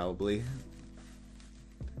 2 probably.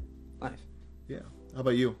 Nice. Yeah. How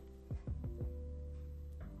about you?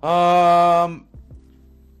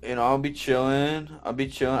 You know, I'll be chilling. I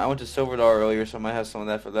went to Silver Dollar earlier, so I might have some of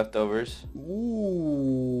that for leftovers.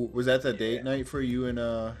 Ooh, was that the date night for you and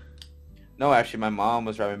No, actually, my mom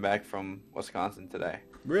was driving back from Wisconsin today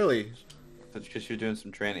really? because she was doing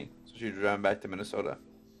some training. So she was driving back to Minnesota.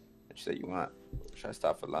 And she said, should I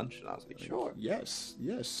stop for lunch? And I was like, sure. Yes,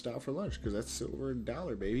 stop for lunch because that's Silver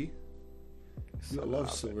Dollar, baby. So, I love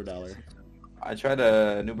Silver Dollar. I tried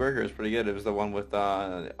a new burger. It was pretty good. It was the one with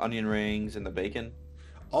onion rings and the bacon.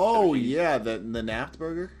 Oh yeah, the Naft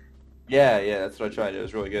burger. Yeah, that's what I tried. It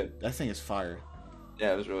was really good. That thing is fire.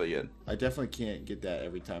 Yeah, it was really good. I definitely can't get that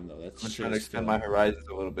every time though. That's I'm shit trying to is extend still- my horizons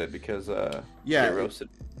a little bit because Yeah, get roasted.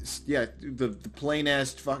 Yeah, the plain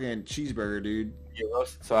ass fucking cheeseburger, dude. Get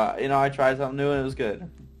roasted. So I tried something new and it was good.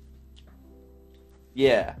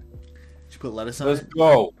 Yeah, Did you put lettuce on let's it?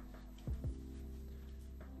 go.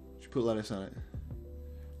 Did you put lettuce on it?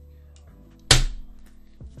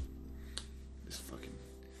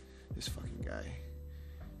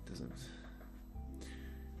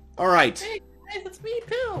 All right. Hey, guys, it's me,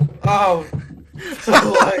 Pill. Oh.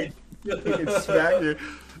 What?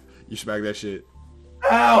 You smack that shit.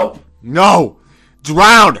 Help! No!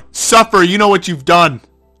 Drown! Suffer! You know what you've done!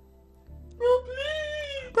 Oh,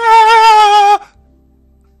 please! Ah!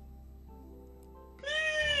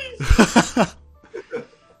 Please!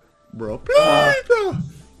 Bro, please, bro.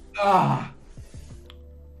 Ah.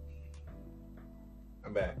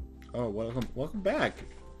 I'm back. Oh, welcome back.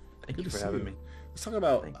 Thank Good you to for see having you. me. Let's talk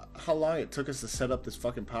about how long it took us to set up this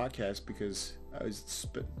fucking podcast because I was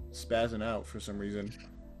spazzing out for some reason.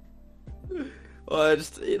 Well, I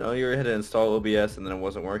just, you were had to install OBS and then it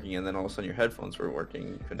wasn't working, and then all of a sudden your headphones were working.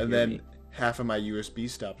 You couldn't And hear then me. half of my USB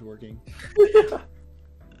stopped working. That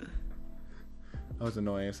was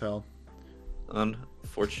annoying as hell.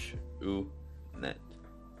 Unfortunate.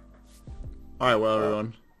 Alright, well,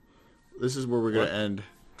 everyone. This is where we're going to end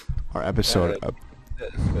our episode. At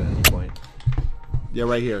any point. Yeah,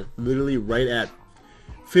 right here. Literally right at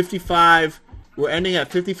 55. We're ending at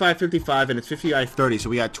 55:55 and it's 55:30, so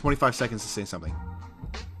we got 25 seconds to say something.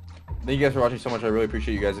 Thank you guys for watching so much. I really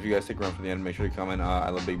appreciate you guys. If you guys stick around for the end, make sure to comment. I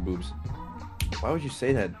love big boobs. Why would you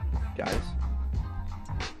say that, guys?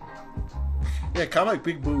 Yeah, comment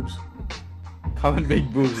big boobs. Comment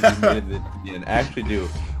big boobs if you made it to the end. Actually do.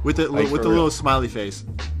 With the Like, for real. little smiley face.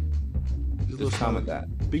 Just comment that.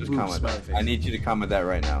 Big Just boobs comment smiley that. face. I need you to comment that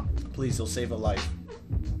right now. Please, it'll save a life.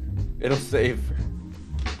 It'll save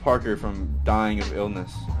Parker from dying of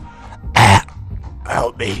illness.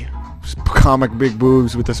 Help me. Comic big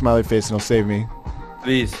boobs with the smiley face and it'll save me.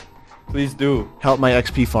 Please. Please do. Help my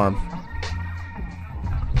XP farm.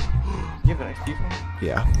 You have an XP phone?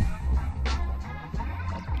 Yeah.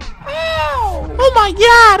 Oh my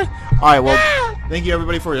god! Alright, well, thank you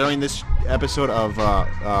everybody for joining this episode of,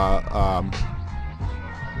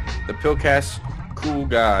 The PILCAP Cool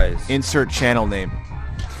Guys. insert channel name.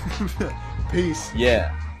 Peace.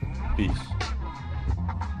 Yeah. Peace.